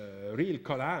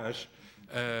collage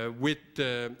with,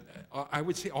 I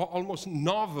would say, almost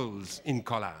novels in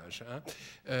collage.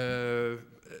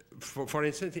 For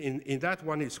instance, in that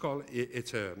one,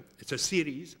 it's a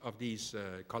series of these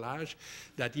collages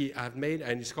that he have made,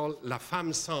 and it's called La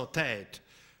Femme sans tête,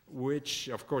 which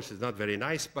of course is not very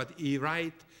nice, but he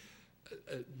write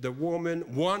the woman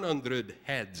 100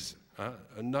 heads,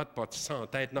 not but sans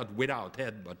tête, not without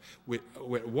head, but with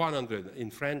 100.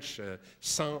 In French,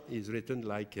 sans is written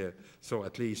like, so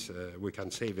at least we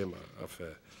can save him of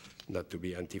not to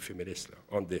be anti-feminist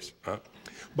on this.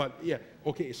 But yeah,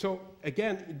 okay, so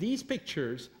again, these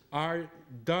pictures are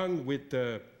done with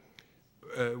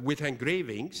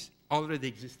engravings already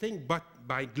existing, but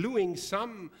by gluing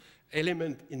some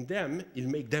element in them, it'll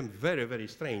make them very, very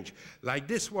strange. Like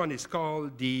this one is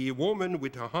called The Woman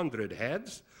with 100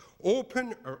 Heads.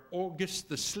 Open her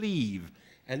August sleeve.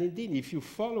 And indeed, if you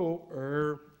follow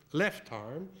her left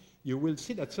arm, you will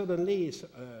see that suddenly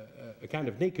a kind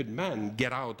of naked man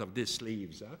get out of these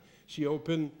sleeves. She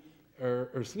opened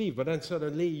her sleeve, but then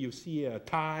suddenly you see a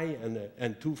thigh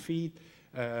and 2 feet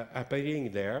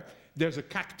appearing there. There's a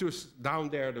cactus down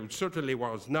there that certainly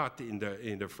was not in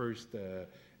the first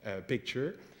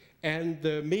picture. And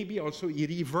maybe also he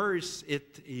reversed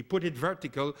it, he put it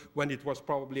vertical when it was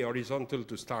probably horizontal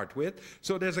to start with.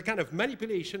 So there's a kind of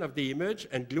manipulation of the image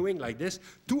and gluing like this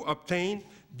to obtain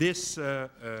this,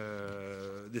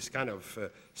 this kind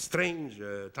of strange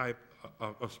type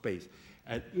of space.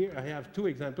 And here I have 2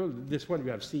 examples. This one we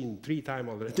have seen 3 times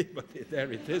already, but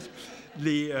there it is.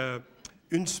 The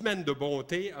Une semaine de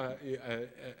bonté,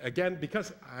 again,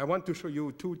 because I want to show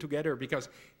you 2 together, because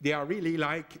they are really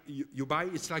like, you buy,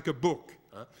 it's like a book,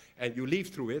 and you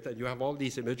leaf through it, and you have all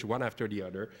these images, one after the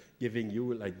other, giving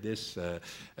you like this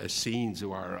scenes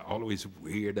who are always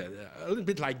weird, a little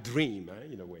bit like Dream,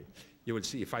 in a way. You will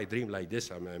see, if I dream like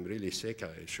this, I'm really sick,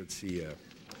 I should see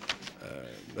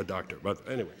a doctor. But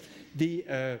anyway,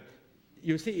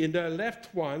 you see, in the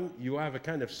left one, you have a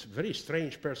kind of very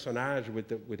strange personage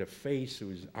with a face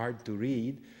who's hard to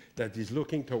read, that is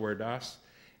looking toward us.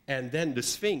 And then the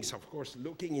Sphinx, of course,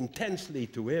 looking intensely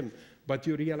to him. But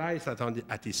you realize that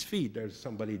at his feet, there's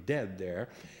somebody dead there.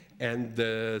 And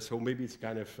so maybe it's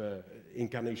kind of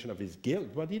incarnation of his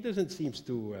guilt. But he doesn't seem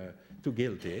too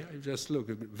guilty. He just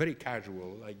looks very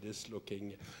casual, like this,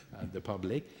 looking at the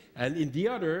public. And in the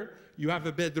other, you have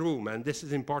a bedroom, and this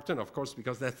is important, of course,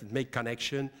 because that makes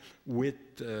connection with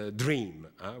dream,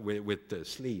 with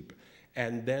sleep.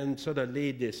 And then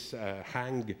suddenly this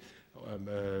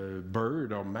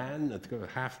bird or man,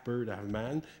 half bird, half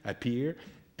man, appear.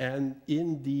 And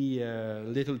in the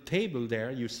little table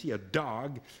there, you see a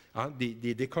dog.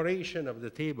 The decoration of the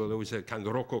table was a kind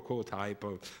of rococo type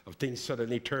of thing,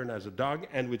 suddenly turned as a dog,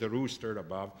 and with a rooster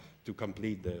above to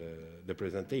complete the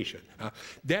presentation.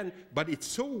 But it's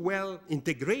so well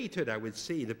integrated, I would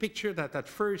say, in the picture, that at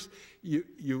first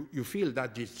you feel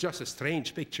that it's just a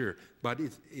strange picture, but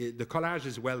the collage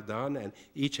is well done, and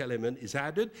each element is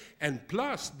added. And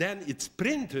plus, then it's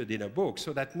printed in a book,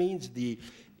 so that means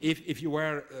if you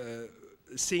were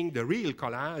seeing the real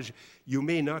collage, you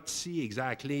may not see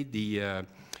exactly the,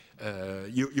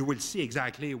 you will see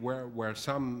exactly where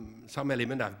some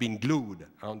element have been glued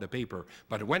on the paper.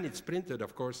 But when it's printed,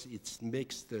 of course, it's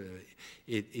mixed,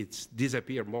 it's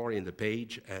disappear more in the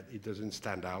page, and it doesn't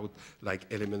stand out like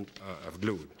element of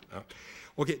glued.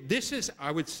 Okay, this is, I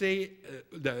would say,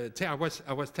 I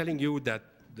was telling you that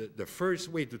the first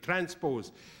way to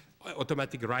transpose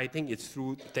automatic writing, it's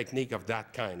through technique of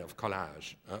that kind of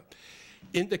collage.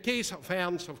 In the case of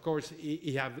Ernst, of course,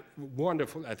 he have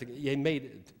wonderful, I think he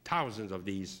made thousands of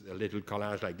these little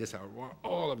collages like this.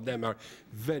 All of them are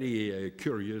very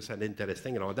curious and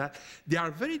interesting and all that. They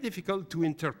are very difficult to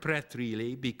interpret,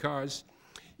 really, because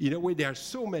in a way there are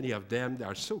so many of them, they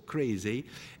are so crazy,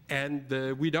 and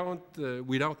we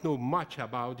don't know much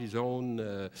about his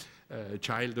own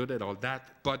childhood and all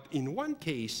that. But in one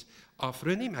case of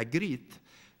René Magritte,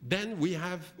 then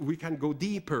we can go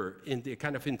deeper in the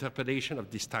kind of interpretation of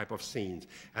this type of scenes.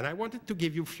 And I wanted to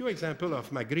give you a few examples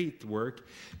of Magritte's work,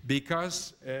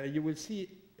 because you will see,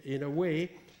 in a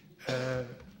way,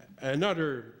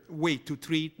 another way to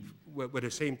treat with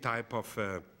the same type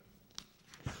of...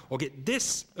 Okay,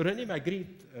 this René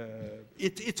Magritte,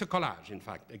 it's a collage, in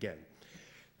fact, again.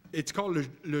 It's called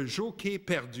Le Jockey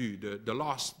Perdu, the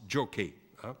lost jockey.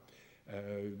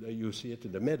 You see it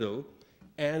in the middle.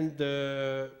 And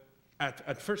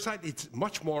at first sight, it's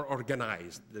much more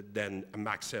organized than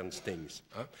Maxen's things.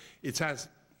 It has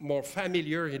more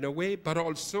familiar in a way, but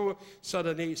also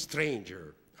suddenly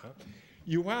stranger.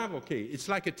 You have, okay, it's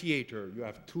like a theater. You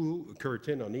have 2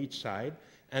 curtains on each side,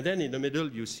 and then in the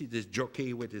middle you see this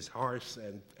jockey with his horse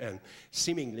and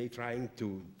seemingly trying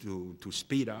to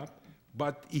speed up,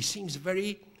 but he seems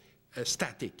very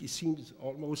static. He seems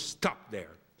almost stopped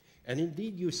there. And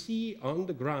indeed, you see on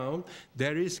the ground,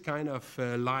 there is kind of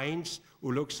lines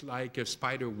who looks like a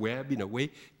spider web in a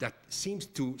way that seems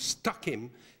to stuck him,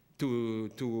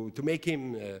 to make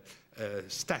him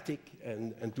static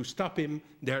and to stop him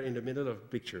there in the middle of the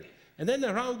picture. And then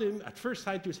around him, at first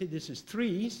sight, you see this is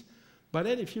trees. But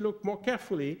then if you look more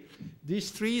carefully,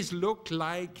 these trees look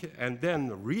like, and then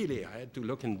really I had to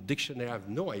look in the dictionary, I have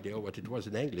no idea what it was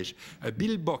in English, a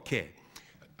bilboquet.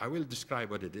 I will describe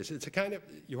what it is. It's a kind of,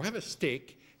 you have a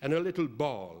stick and a little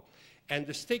ball, and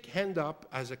the stick end up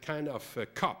as a kind of a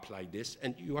cup like this,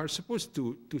 and you are supposed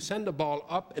to send the ball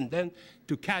up and then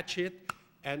to catch it,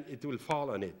 and it will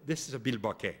fall on it. This is a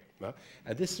bilboquet.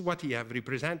 And this is what he have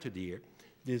represented here.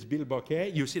 This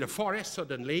bilboquet, you see the forests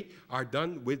suddenly are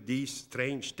done with these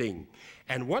strange thing.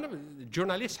 And one of the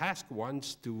journalists asked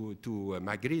once to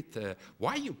Magritte,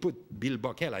 why you put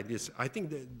bilboquet like this? I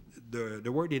think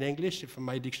the word in English, if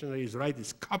my dictionary is right,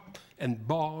 is cup and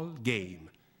ball game.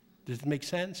 Does it make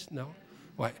sense? No?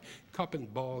 Why? Cup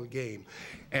and ball game.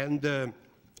 And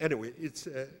anyway, it's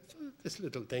this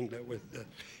little thing that with,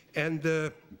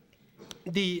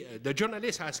 the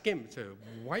journalist asked him, so,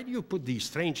 why do you put these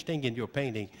strange things in your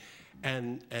painting?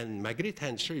 And Magritte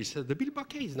answered, he said, the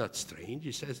bilboquet is not strange.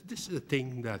 He says, this is a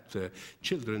thing that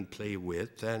children play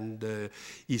with. And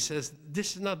he says,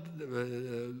 this is not,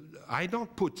 I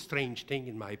don't put strange thing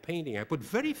in my painting. I put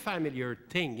very familiar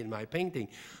thing in my painting.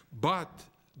 But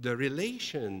the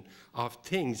relation of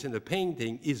things in the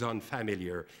painting is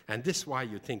unfamiliar, and this is why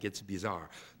you think it's bizarre.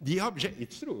 The object,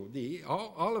 it's true,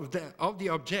 all the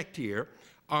objects here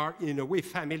are in a way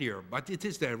familiar, but it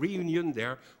is the reunion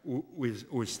there who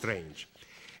is strange.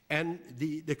 And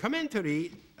the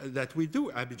commentary that we do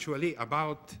habitually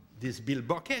about this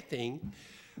bilboquet thing,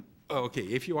 okay,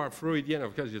 if you are Freudian,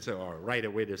 of course, you say, oh, right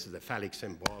away, this is a phallic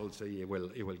symbol, so it will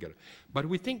get it. But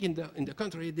we think in the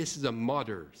contrary, this is a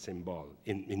mother symbol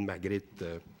in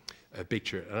Magritte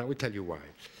picture, and I will tell you why.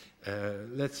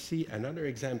 Let's see another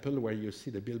example where you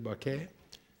see the bilboquet.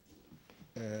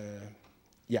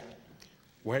 Yeah,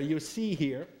 where you see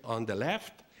here on the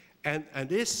left, and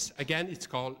this, again, it's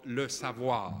called le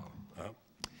savoir.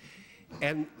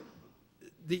 And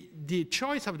the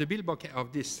choice of the bilboquet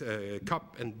of this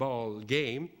cup and ball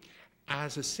game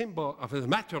as a symbol of a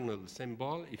maternal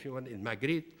symbol, if you want, in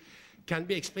Magritte, can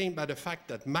be explained by the fact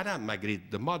that Madame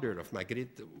Magritte, the mother of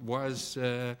Magritte, was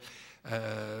a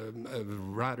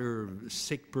rather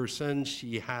sick person.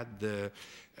 She had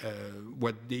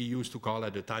what they used to call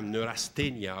at the time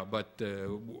neurasthenia, but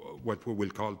what we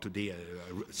will call today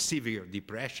severe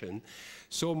depression,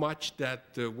 so much that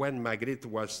when Magritte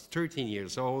was 13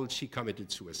 years old, she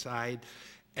committed suicide.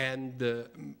 And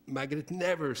Magritte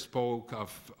never spoke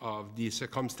of the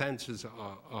circumstances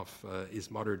of his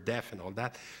mother's death and all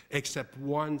that, except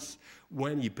once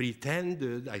when he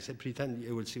pretended, I said pretend,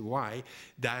 you will see why,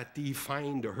 that he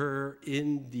found her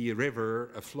in the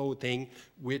river floating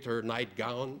with her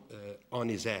nightgown on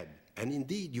his head. And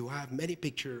indeed, you have many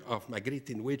pictures of Magritte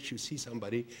in which you see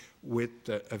somebody with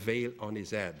a veil on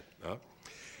his head.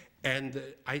 And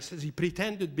I says he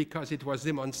pretended because it was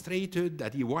demonstrated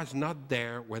that he was not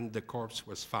there when the corpse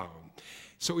was found.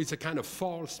 So it's a kind of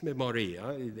false memory.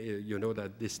 You know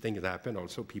that this thing has happened.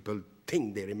 Also, people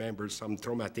think they remember some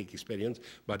traumatic experience,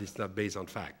 but it's not based on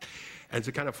fact. And it's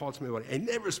a kind of false memory. I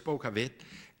never spoke of it.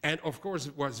 And of course,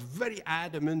 was very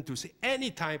adamant to say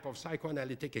any type of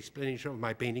psychoanalytic explanation of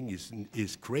my painting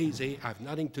is crazy, have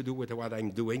nothing to do with what I'm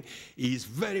doing. He's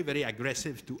very, very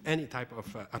aggressive to any type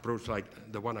of approach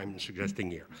like the one I'm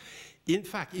suggesting here. In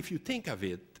fact, if you think of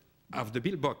it, of the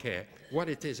bilboquet, what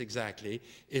it is exactly,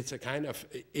 it's a kind of,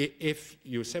 if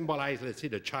you symbolize, let's say,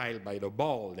 the child by the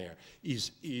ball there,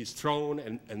 is thrown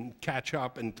and catch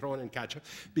up and thrown and catch up,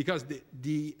 because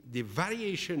the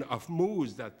variation of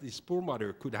moods that this poor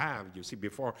mother could have, you see,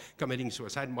 before committing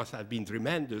suicide must have been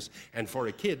tremendous, and for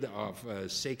a kid of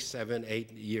 6, 7,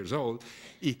 8 years old,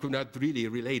 he could not really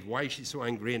relate why she's so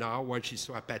angry now, why she's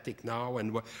so apathic now,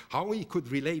 and how he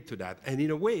could relate to that. And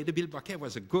in a way, the bilboquet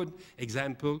was a good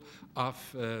example of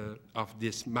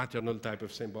this maternal type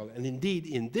of symbol. And indeed,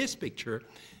 in this picture,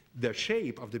 the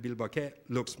shape of the bilboquet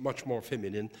looks much more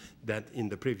feminine than in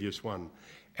the previous one.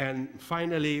 And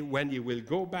finally, when you will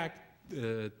go back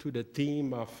to the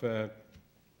theme of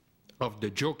the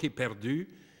jockey perdu,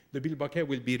 the bilboquet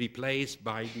will be replaced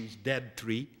by this dead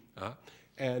tree,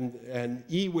 and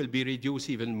he will be reduced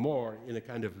even more in a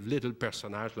kind of little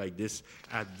personage like this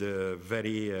at the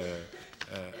very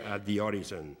at the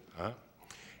horizon.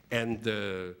 And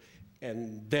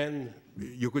then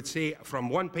you could say from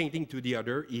one painting to the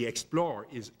other, he explored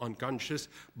his unconscious,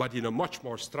 but in a much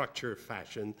more structured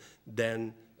fashion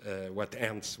than what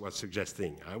Ernst was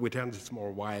suggesting. With Ernst, it's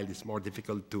more wild, it's more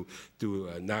difficult to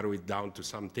narrow it down to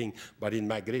something, but in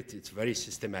Magritte, it's very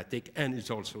systematic, and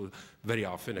it's also very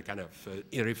often a kind of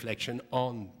a reflection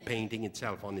on painting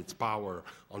itself, on its power,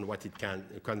 on what it can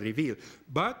reveal.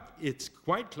 But it's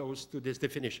quite close to this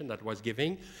definition that was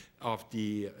given of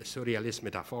the surrealist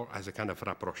metaphor as a kind of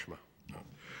rapprochement.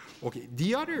 Okay,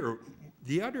 the other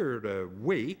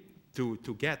way to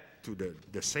get to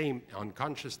the same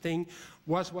unconscious thing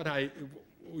was what I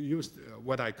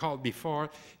called before,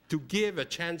 to give a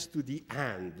chance to the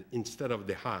hand instead of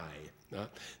the eye.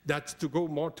 That's to go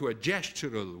more to a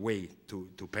gestural way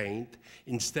to paint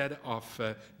instead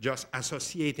of just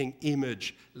associating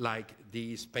image like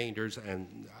these painters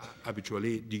and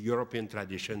habitually the European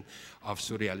tradition of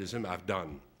surrealism have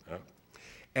done.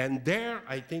 And there,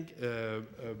 I think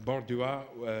Borduas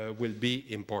will be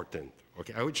important.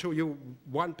 Okay, I will show you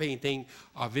one painting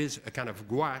of his, a kind of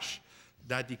gouache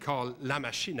that he called La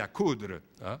Machine à Coudre.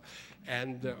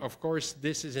 And of course,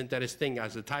 this is interesting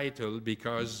as a title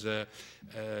because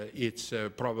it's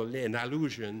probably an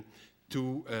allusion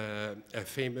to a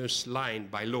famous line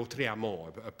by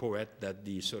Autrement, a poet that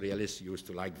the surrealists used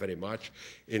to like very much,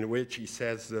 in which he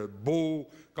says, beau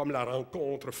comme la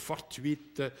rencontre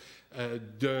fortuite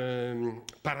d'un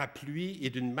parapluie et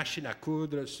d'une machine à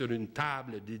coudre sur une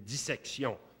table de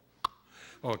dissection.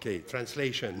 Okay,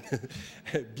 translation.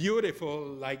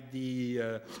 Beautiful like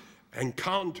the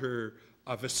encounter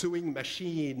of a sewing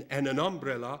machine and an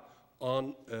umbrella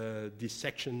on a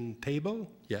dissection table.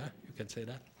 Yeah, you can say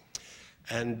that.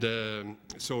 And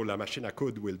so La Machine à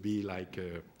Coudre will be like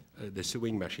the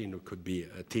sewing machine could be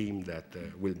a theme that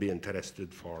will be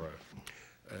interested for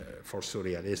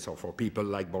surrealists or for people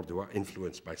like Borduas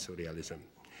influenced by surrealism.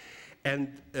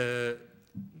 And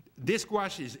this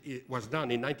gouache was done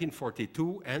in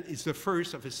 1942 and it's the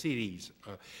first of a series.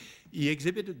 He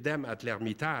exhibited them at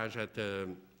l'Hermitage at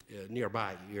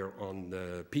nearby here on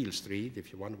Peel Street,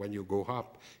 if you want, when you go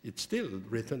up. It's still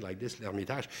written like this,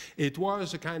 l'Hermitage. It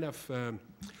was a kind of,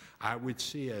 I would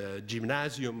say, a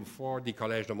gymnasium for the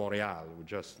Collège de Montréal,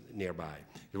 just nearby.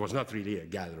 It was not really a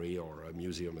gallery or a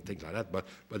museum or things like that, but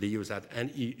they used that. And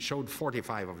he showed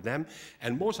 45 of them,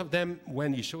 and most of them,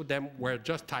 when he showed them, were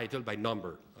just titled by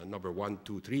number. Number 1,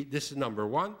 2, 3. This is number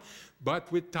 1, but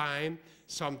with time,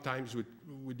 sometimes with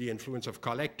the influence of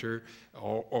collector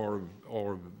or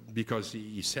because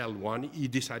he sold one, he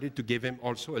decided to give him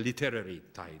also a literary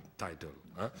title.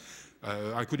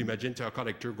 I could imagine a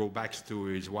collector go back to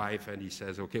his wife and he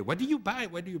says, okay, what do you buy?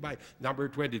 What do you buy? Number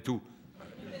 22.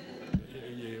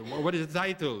 What is the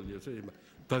title?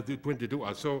 22.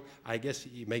 So I guess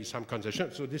he made some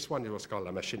concession. So this one was called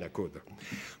La Machine à Coudre.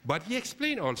 But he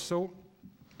explained also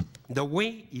the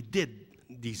way he did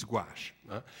these gouache.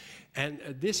 And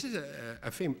this is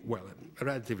a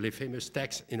relatively famous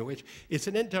text in which it's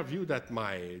an interview that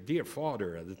my dear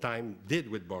father at the time did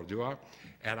with Borduas,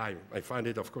 and I find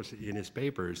it, of course, in his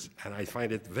papers, and I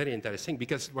find it very interesting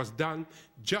because it was done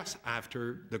just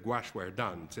after the gouache were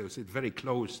done, so it's very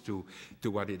close to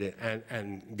what he did.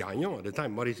 And Gagnon, at the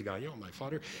time, Maurice Gagnon, my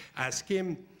father, asked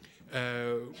him,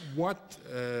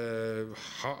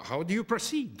 how do you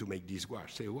proceed to make these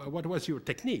gouache? So what was your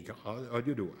technique? How do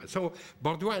you do? So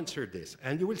Borduas answered this,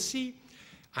 and you will see,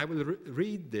 I will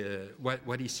read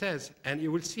what he says, and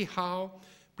you will see how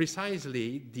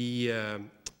precisely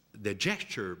the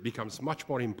gesture becomes much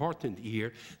more important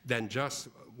here than just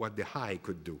what the eye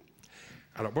could do.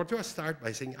 Alors, Borduas starts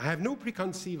by saying, I have no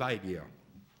preconceived idea.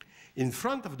 In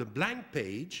front of the blank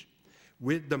page,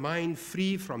 with the mind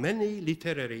free from any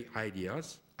literary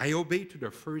ideas, I obey to the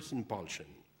first impulsion.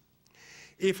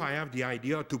 If I have the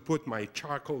idea to put my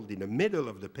charcoal in the middle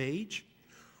of the page,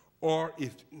 or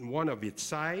if one of its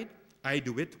side, I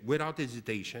do it without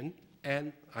hesitation,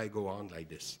 and I go on like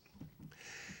this.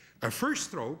 A first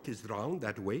stroke is drawn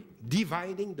that way,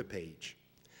 dividing the page.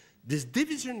 This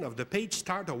division of the page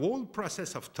starts a whole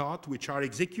process of thought which are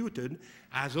executed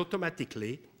as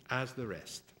automatically as the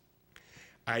rest.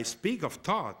 I speak of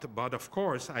thought, but of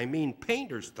course I mean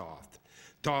painter's thought,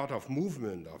 thought of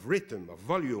movement, of rhythm, of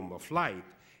volume, of light,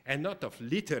 and not of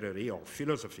literary or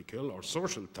philosophical or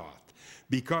social thought,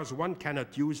 because one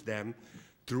cannot use them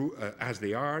through, as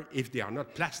they are if they are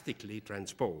not plastically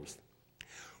transposed.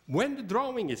 When the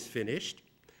drawing is finished,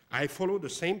 I follow the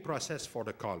same process for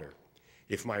the color.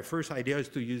 If my first idea is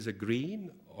to use a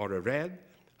green or a red,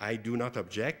 I do not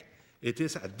object. It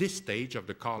is at this stage of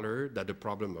the color that the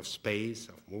problem of space,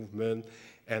 of movement,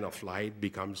 and of light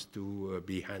becomes to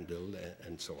be handled,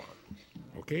 and so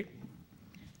on. Okay?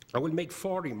 I will make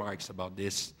 4 remarks about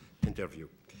this interview,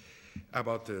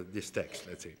 about this text,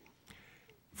 let's say.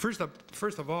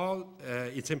 First of all,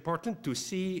 it's important to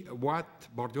see what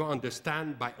Borduas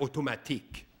understands by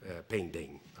automatic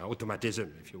painting,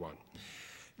 automatism, if you want.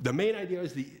 The main idea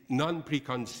is the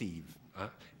non-preconceived.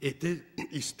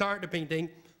 You start the painting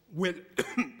with,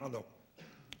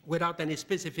 without any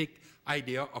specific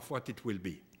idea of what it will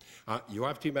be. You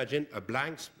have to imagine a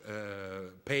blank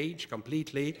page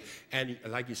completely, and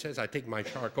like he says, I take my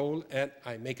charcoal and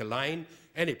I make a line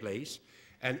any place.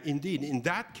 And indeed, in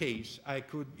that case, I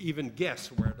could even guess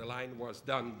where the line was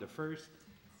done the first.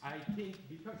 I think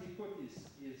because he put his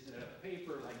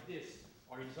paper like this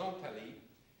horizontally,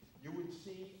 you would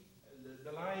see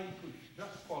the line could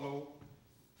just follow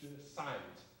the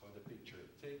sides of the picture.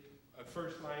 Take a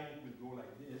first line will go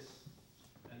like this,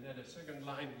 and then a second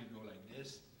line will go like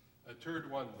this, a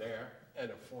third one there, and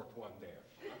a fourth one there.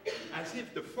 As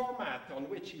if the format on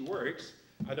which he works,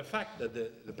 and the fact that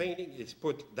the painting is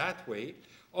put that way,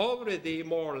 already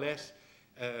more or less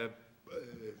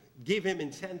give him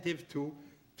incentive to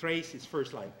trace his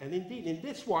first line. And indeed, in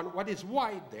this one, what is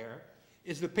white there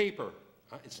is the paper.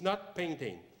 It's not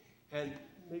painting. And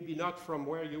maybe not from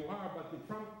where you are, but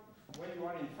when you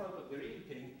are in front of the real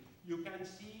thing, you can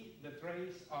see the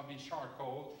trace of his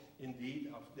charcoal,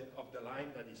 indeed, of the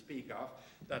line that he speaks of,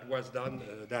 that was done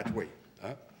that way.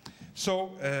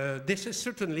 So this is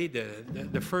certainly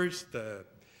the first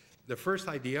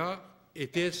idea.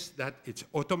 It is that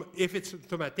if it's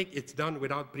automatic, it's done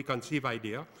without preconceived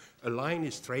idea. A line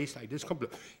is traced like this.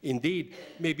 Indeed,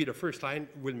 maybe the first line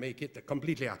will make it a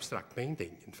completely abstract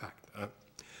painting, in fact.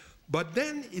 But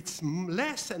then it's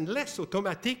less and less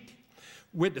automatic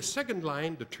with the second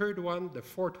line, the third one, the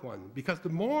fourth one. Because the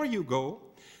more you go,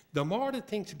 the more the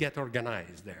things get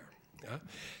organized there.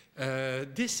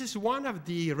 This is one of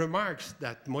the remarks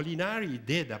that Molinari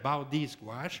did about these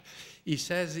gouache. He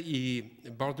says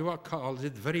Borduas calls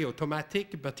it very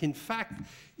automatic, but in fact,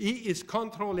 he is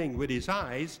controlling with his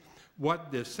eyes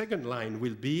what the second line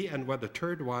will be and what the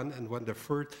third one and what the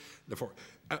fourth.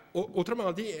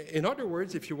 Autrement dit, in other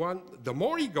words, if you want, the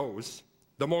more he goes,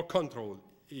 the more control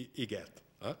he gets.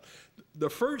 The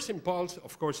first impulse,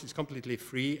 of course, is completely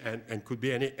free and could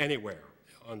be anywhere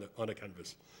on the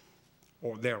canvas,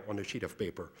 or there on a sheet of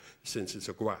paper, since it's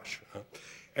a gouache.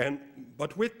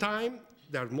 But with time,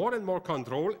 there's more and more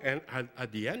control, and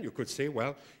at the end, you could say,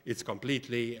 well, it's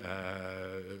completely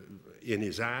in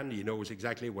his hand. He knows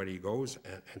exactly where he goes,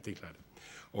 and things like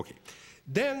that. Okay.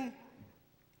 Then,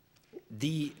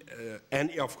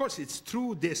 and of course, it's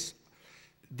through this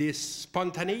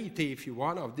spontaneity, if you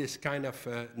want, of this kind of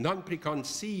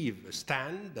non-preconceived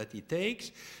stand that he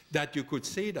takes, that you could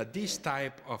say that this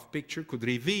type of picture could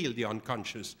reveal the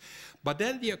unconscious. But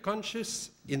then the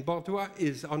unconscious in Borduas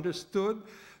is understood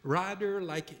rather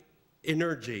like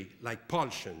energy, like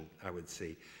pulsion, I would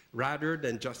say, rather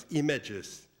than just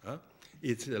images.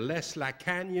 It's less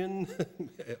Lacanian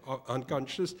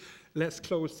unconscious, less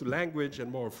close to language,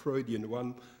 and more Freudian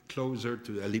one, closer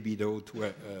to a libido,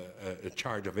 to a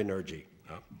charge of energy.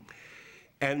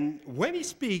 And when he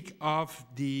speaks of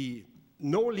the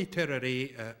no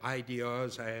literary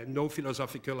ideas, no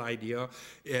philosophical idea,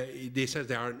 they say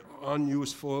they are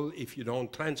unuseful if you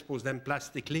don't transpose them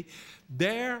plastically.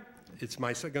 There, it's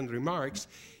my second remarks,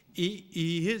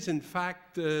 he is in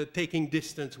fact taking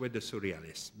distance with the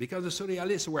surrealists, because the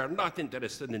surrealists were not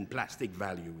interested in plastic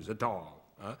values at all.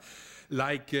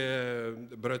 Like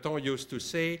Breton used to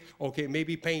say, okay,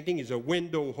 maybe painting is a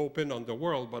window open on the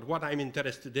world, but what I'm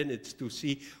interested in is to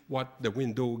see what the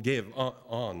window gives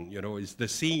on, you know, is the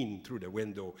scene through the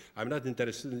window. I'm not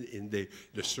interested in the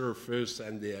surface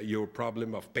and your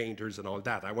problem of painters and all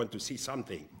that. I want to see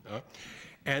something.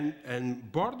 And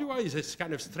Borduas is this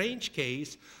kind of strange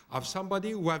case of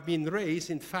somebody who have been raised,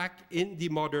 in fact, in the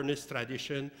modernist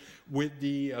tradition with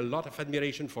a lot of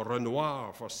admiration for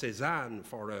Renoir, for Cézanne,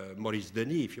 for Maurice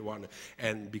Denis, if you want.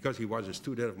 And because he was a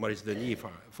student of Maurice Denis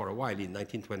for a while in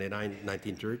 1929,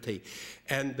 1930.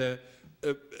 And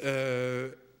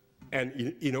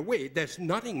in a way, there's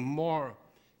nothing more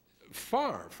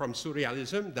far from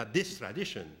surrealism than this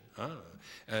tradition.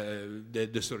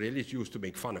 The surrealists used to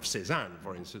make fun of Cézanne,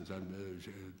 for instance, and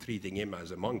treating him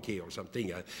as a monkey or something.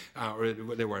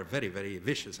 They were very, very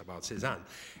vicious about Cézanne.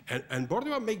 And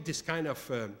Borduas made this kind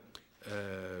of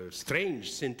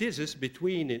strange synthesis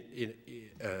between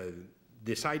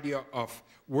this idea of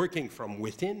working from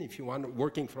within, if you want,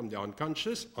 working from the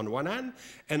unconscious on one hand,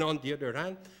 and on the other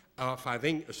hand, of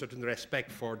having a certain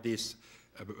respect for this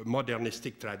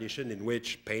modernistic tradition in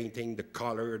which painting, the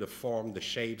color, the form, the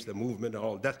shapes, the movement,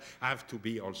 all that have to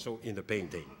be also in the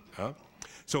painting.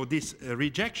 So this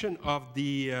rejection of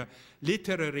the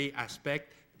literary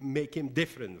aspect make him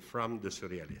different from the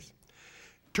surrealists.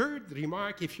 Third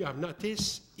remark, if you have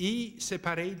noticed, he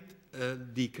separated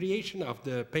the creation of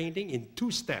the painting in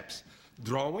 2 steps.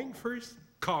 Drawing first,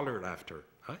 color after.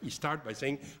 You start by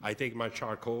saying, I take my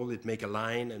charcoal, it make a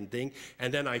line and thing,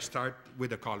 and then I start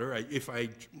with a color. If I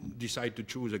decide to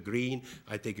choose a green,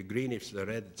 I take a green. If it's a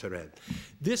red, it's a red.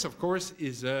 This, of course,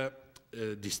 is a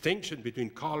distinction between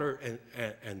color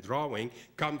and drawing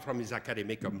come from his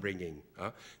academic upbringing.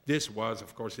 This was,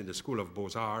 of course, in the School of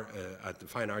Beaux-Arts, at the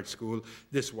Fine Arts School.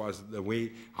 This was the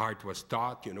way art was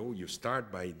taught. You know, you start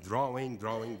by drawing,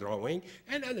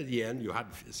 and then at the end you had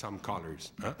some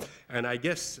colors. And I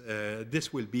guess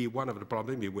this will be one of the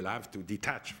problems we will have to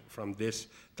detach from this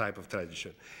type of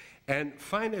tradition. And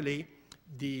finally,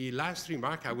 the last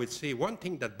remark, I would say one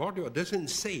thing that Borduas doesn't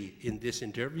say in this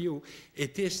interview,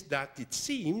 it is that it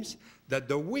seems that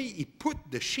the way he put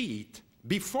the sheet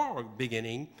before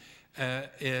beginning,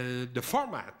 the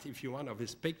format, if you want, of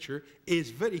his picture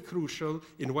is very crucial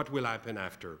in what will happen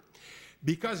after.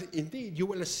 Because indeed,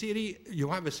 you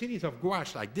have a series of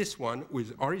gouache like this one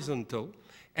with horizontal,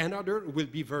 and other will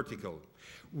be vertical.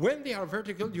 When they are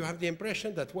vertical, you have the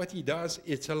impression that what he does,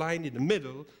 it's a line in the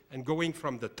middle and going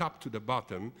from the top to the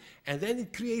bottom, and then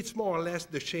it creates more or less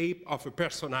the shape of a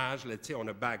personage, let's say, on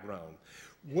a background.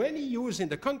 When he uses, in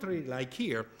the contrary, like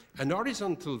here, an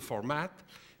horizontal format,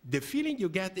 the feeling you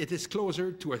get, it is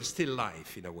closer to a still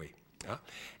life, in a way.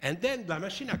 And then la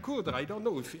machine à coudre, I don't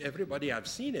know if everybody has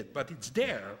seen it, but it's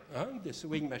there, the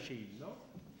sewing machine, no?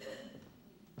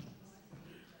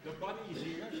 The body is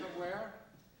here somewhere.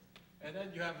 And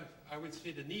then you have, I would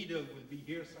say, the needle will be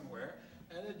here somewhere.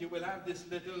 And then you will have this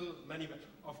little manipulation.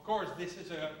 Of course, this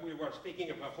is we were speaking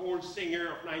of a whole singer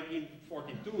of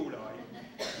 1942, like.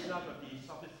 It's not of the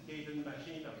sophisticated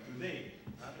machine of today.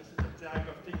 This is the type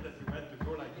of thing that you went to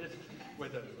go like this.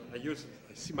 With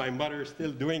I see my mother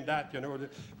still doing that, you know,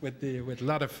 with a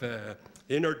lot of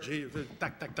energy.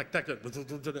 Tac, tac, tac, tac.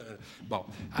 Bon.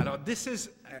 Alors, this is,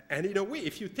 and in a way,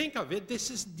 if you think of it,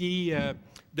 this is the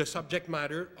subject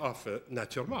matter of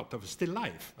nature morte, of still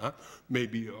life.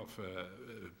 Maybe of a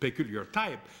peculiar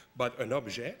type, but an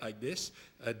object like this,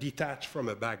 detached from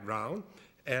a background,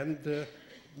 and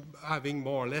having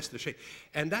more or less the shape.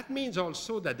 And that means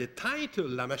also that the title,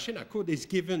 La Machine à Coudre, is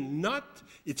given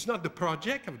it's not the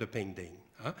project of the painting.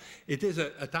 It is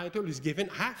a title is given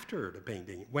after the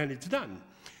painting, when it's done.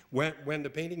 When the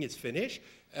painting is finished,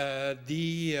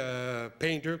 the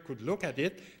painter could look at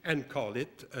it and call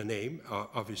it a name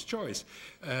of his choice,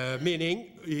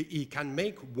 meaning he can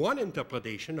make one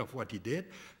interpretation of what he did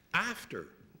after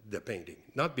the painting,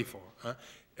 not before.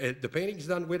 The painting is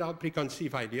done without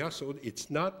preconceived ideas, so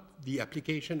it's not the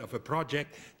application of a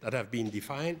project that have been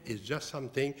defined. It's just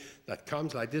something that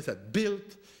comes like this, that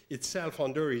built itself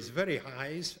under his very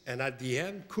highs, and at the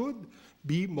end could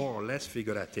be more or less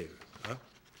figurative.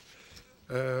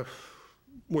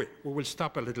 We will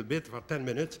stop a little bit for 10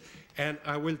 minutes, and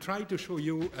I will try to show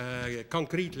you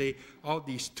concretely how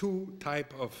these 2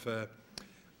 types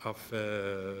of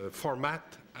format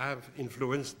have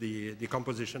influenced the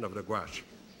composition of the gouache.